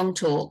have a long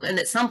talk, and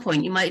at some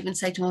point you might even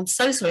say to him, I'm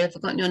so sorry, I've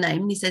forgotten your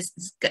name. And he says,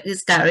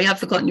 it's Gary, I've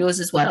forgotten yours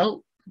as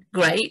well.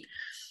 Great.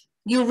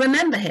 You'll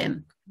remember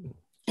him.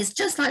 It's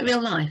just like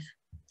real life.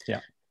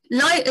 Yeah.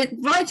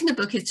 Writing a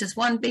book is just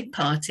one big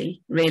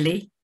party,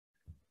 really.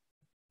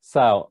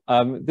 Sal,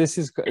 this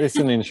is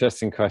an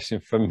interesting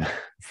question from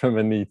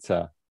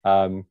Anita.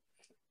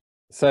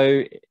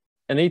 So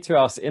Anita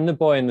asks, in The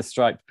Boy in the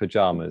Striped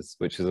Pajamas,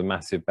 which was a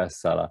massive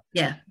bestseller,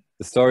 yeah,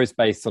 the story is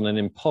based on an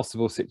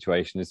impossible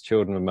situation as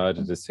children were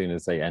murdered as soon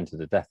as they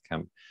entered a death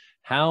camp.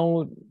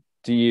 How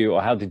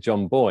did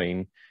John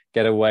Boyne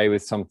get away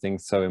with something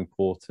so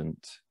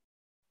important?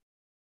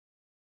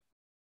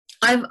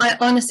 I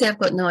honestly, I've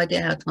got no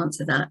idea how to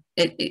answer that.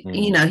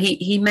 You know,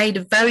 he made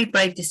a very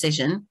brave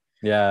decision.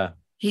 Yeah.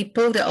 He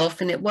pulled it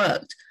off and it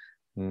worked.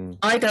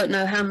 I don't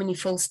know how many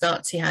false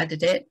starts he had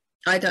at it.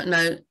 I don't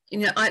know. You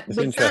know,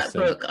 with that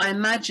book, I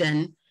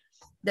imagine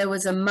there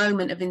was a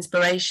moment of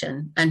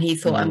inspiration and he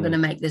thought, I'm going to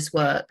make this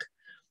work.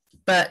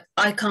 But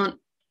I can't.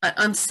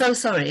 I'm so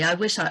sorry. I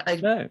wish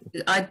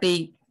I'd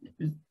be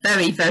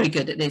very, very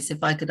good at this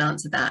if I could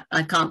answer that.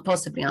 I can't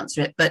possibly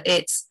answer it. But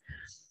I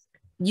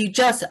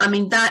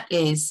mean, that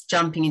is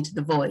jumping into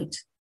the void,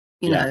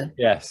 you know.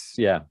 Yes.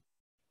 Yeah.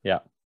 Yeah.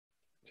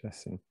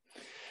 Interesting.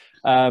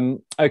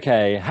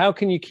 Okay, how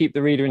can you keep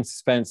the reader in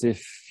suspense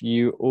if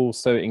you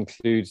also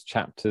include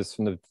chapters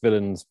from the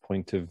villain's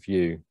point of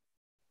view?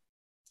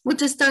 Well,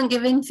 just don't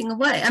give anything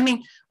away. I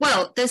mean,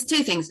 well, there's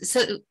 2 things.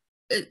 So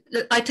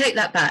I take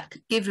that back,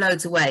 give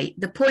loads away.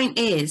 The point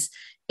is,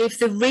 if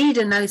the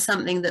reader knows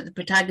something that the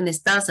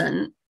protagonist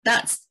doesn't,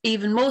 that's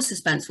even more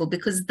suspenseful,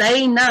 because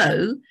they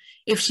know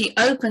if she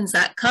opens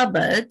that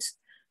cupboard,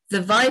 the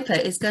viper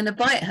is going to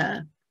bite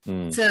her.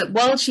 So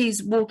while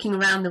she's walking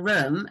around the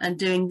room and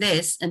doing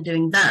this and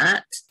doing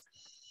that,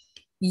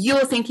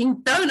 you're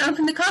thinking, don't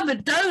open the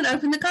cupboard, don't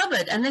open the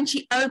cupboard. And then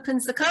she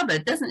opens the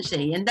cupboard, doesn't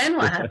she? And then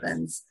what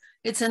happens?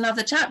 It's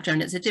another chapter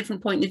and it's a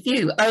different point of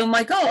view. Oh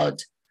my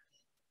God.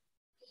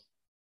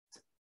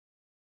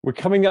 We're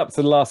coming up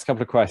to the last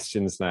couple of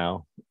questions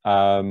now.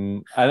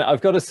 And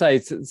I've got to say,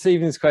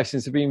 Stephen's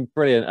questions have been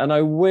brilliant. And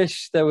I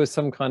wish there was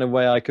some kind of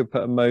way I could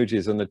put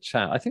emojis on the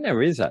chat. I think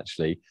there is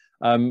actually.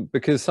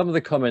 Because some of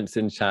the comments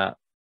in chat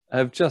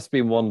have just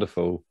been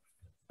wonderful.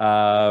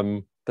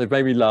 They've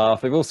made me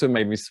laugh. They've also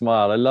made me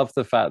smile. I love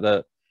the fact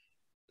that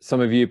some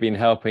of you have been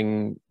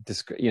helping,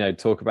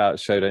 talk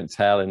about Show Don't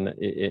Tell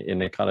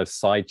in a kind of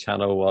side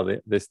channel while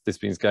this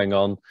been's going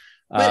on.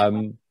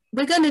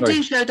 We're going to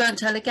do Show Don't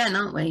Tell again,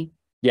 aren't we?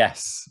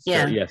 Yes.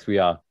 Yeah. So, yes, we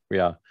are. We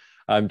are.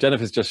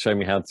 Jennifer's just shown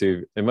me how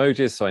to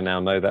emojis, so I now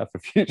know that for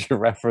future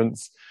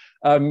reference.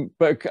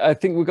 But I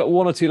think we've got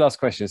 1 or 2 last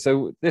questions.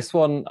 So this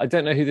one, I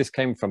don't know who this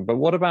came from, but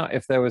what about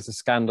if there was a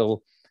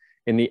scandal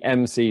in the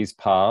MC's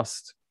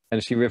past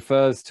and she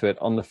refers to it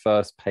on the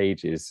first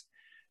pages.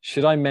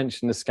 Should I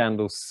mention the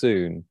scandals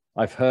soon?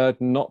 I've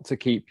heard not to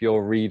keep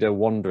your reader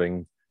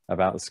wondering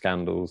about the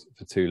scandals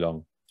for too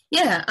long.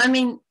 Yeah, I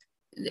mean,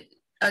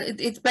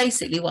 it's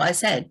basically what I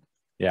said.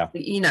 Yeah,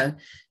 you know,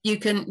 you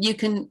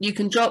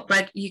can drop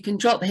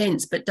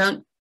hints, but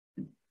don't.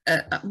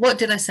 What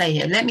did I say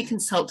here? Let me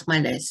consult my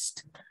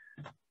list.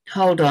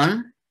 Hold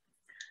on.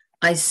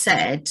 I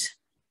said,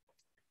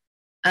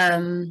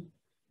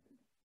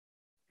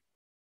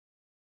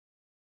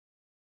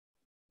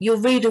 your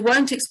reader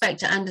won't expect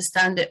to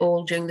understand it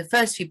all during the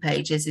first few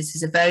pages. This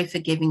is a very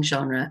forgiving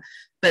genre,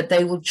 but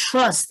they will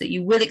trust that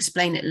you will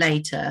explain it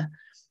later,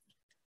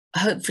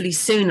 hopefully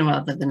sooner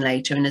rather than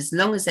later. And as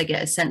long as they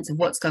get a sense of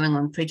what's going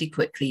on pretty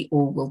quickly,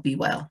 all will be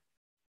well.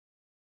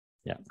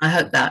 Yeah. I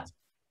hope that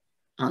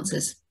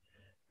answers.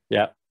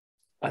 Yeah,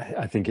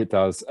 I think it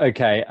does.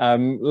 Okay,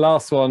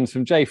 last one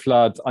from Jay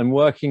Flood. I'm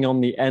working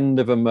on the end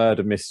of a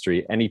murder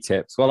mystery. Any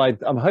tips? Well,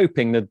 I'm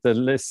hoping that the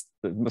list,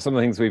 some of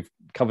the things we've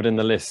covered in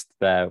the list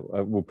there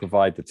will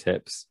provide the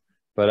tips.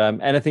 But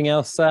anything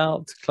else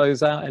out to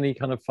close out? Any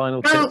kind of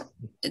final tips?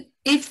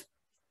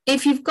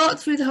 If you've got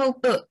through the whole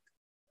book,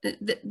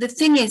 the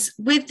thing is,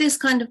 with this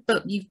kind of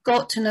book, you've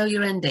got to know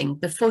your ending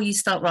before you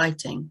start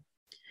writing.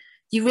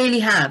 You really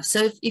have.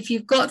 So if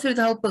you've got through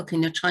the whole book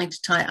and you're trying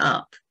to tie it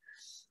up,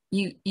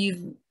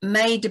 you've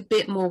made a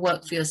bit more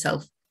work for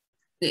yourself.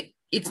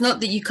 It's not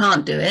that you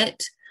can't do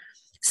it.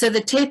 So the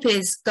tip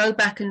is go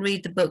back and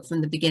read the book from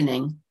the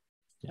beginning,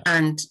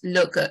 and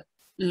look at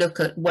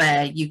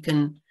where you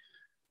can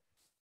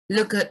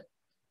look at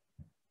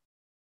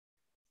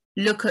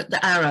the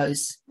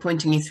arrows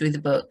pointing you through the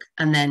book,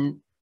 and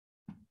then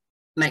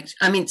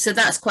so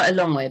that's quite a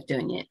long way of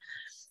doing it.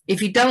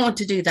 If you don't want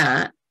to do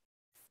that,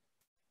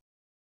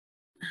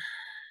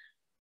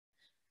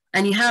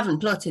 and you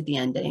haven't plotted the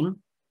ending,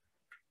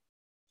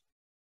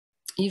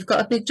 you've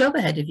got a big job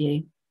ahead of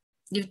you.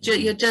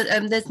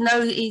 There's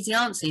no easy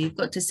answer. You've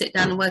got to sit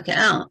down and work it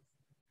out.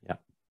 Yeah.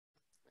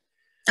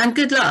 And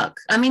good luck.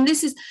 I mean,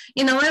 this is,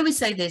 I always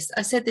say this.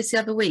 I said this the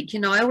other week.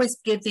 I always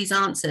give these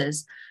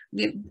answers.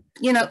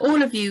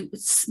 All of you,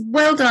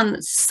 well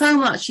done so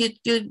much.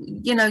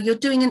 You're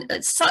doing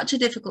such a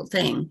difficult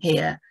thing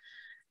here,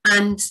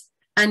 and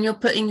you're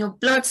putting your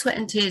blood, sweat,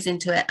 and tears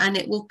into it, and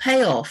it will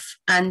pay off.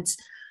 And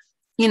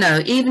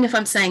even if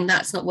I'm saying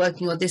that's not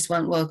working, or this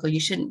won't work, or you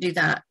shouldn't do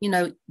that,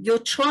 you're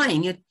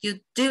trying, you're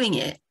doing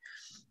it.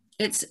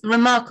 It's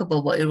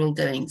remarkable what you're all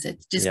doing. So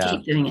just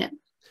keep doing it.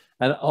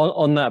 And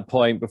on that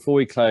point, before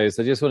we close,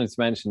 I just wanted to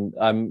mention,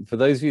 for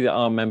those of you that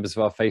are members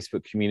of our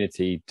Facebook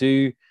community,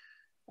 do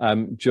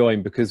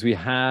join, because we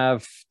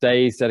have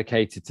days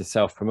dedicated to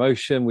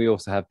self-promotion. We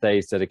also have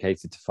days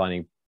dedicated to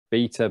finding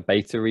beta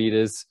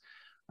readers.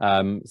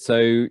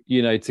 So,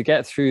 to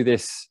get through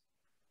this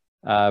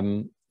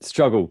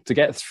struggle, to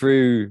get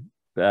through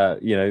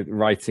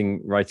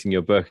writing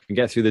your book and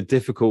get through the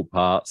difficult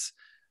parts,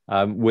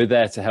 we're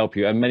there to help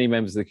you, and many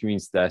members of the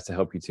community are there to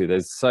help you too.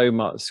 There's so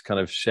much kind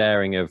of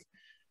sharing of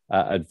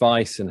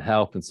advice and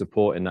help and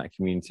support in that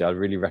community. I'd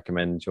really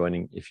recommend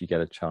joining if you get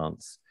a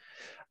chance.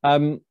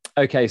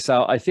 Okay,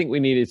 so I think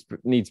we need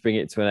to bring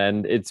it to an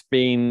end. It's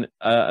been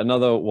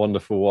another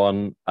wonderful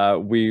one.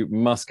 We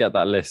must get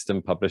that list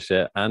and publish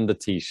it, and the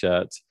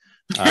t-shirt.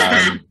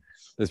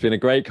 There's been a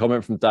great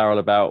comment from Daryl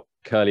about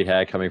curly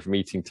hair coming from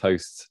eating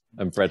toast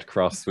and bread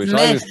crust, which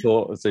I always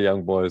thought as a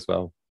young boy as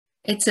well.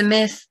 It's a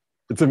myth.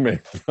 It's a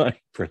myth, right?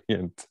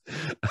 Brilliant.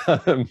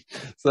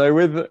 So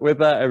with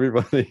that,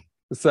 everybody,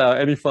 so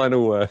any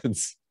final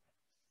words?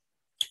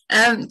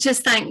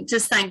 Just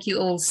thank you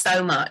all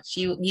so much.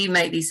 You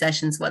make these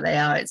sessions what they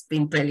are. It's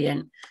been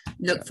brilliant.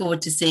 Look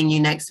forward to seeing you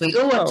next week.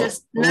 I've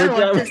just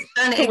done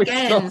it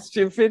again. We lost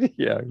your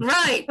video.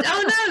 Right.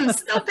 Oh no,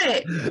 stop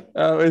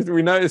it.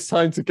 We know it's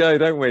time to go,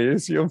 don't we?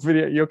 It's your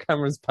video, your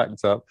camera's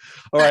packed up.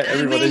 All right,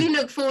 everybody. I really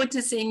look forward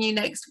to seeing you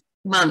next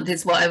month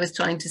is what I was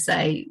trying to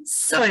say.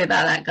 Sorry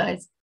about that,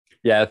 guys.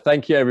 Yeah,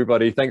 thank you,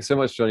 everybody. Thanks so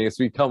much for joining us.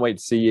 We can't wait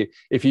to see you.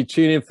 If you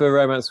tune in for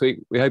Romance Week,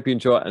 we hope you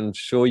enjoy it, and I'm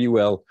sure you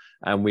will.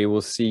 And we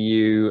will see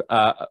you.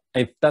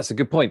 If that's a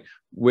good point.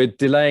 We're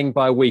delaying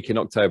by a week in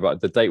October.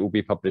 The date will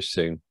be published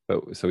soon,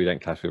 so we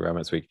don't clash with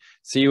Romance Week.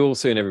 See you all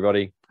soon,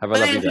 everybody. Have a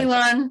lovely day. Bye,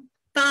 everyone.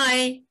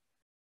 Bye.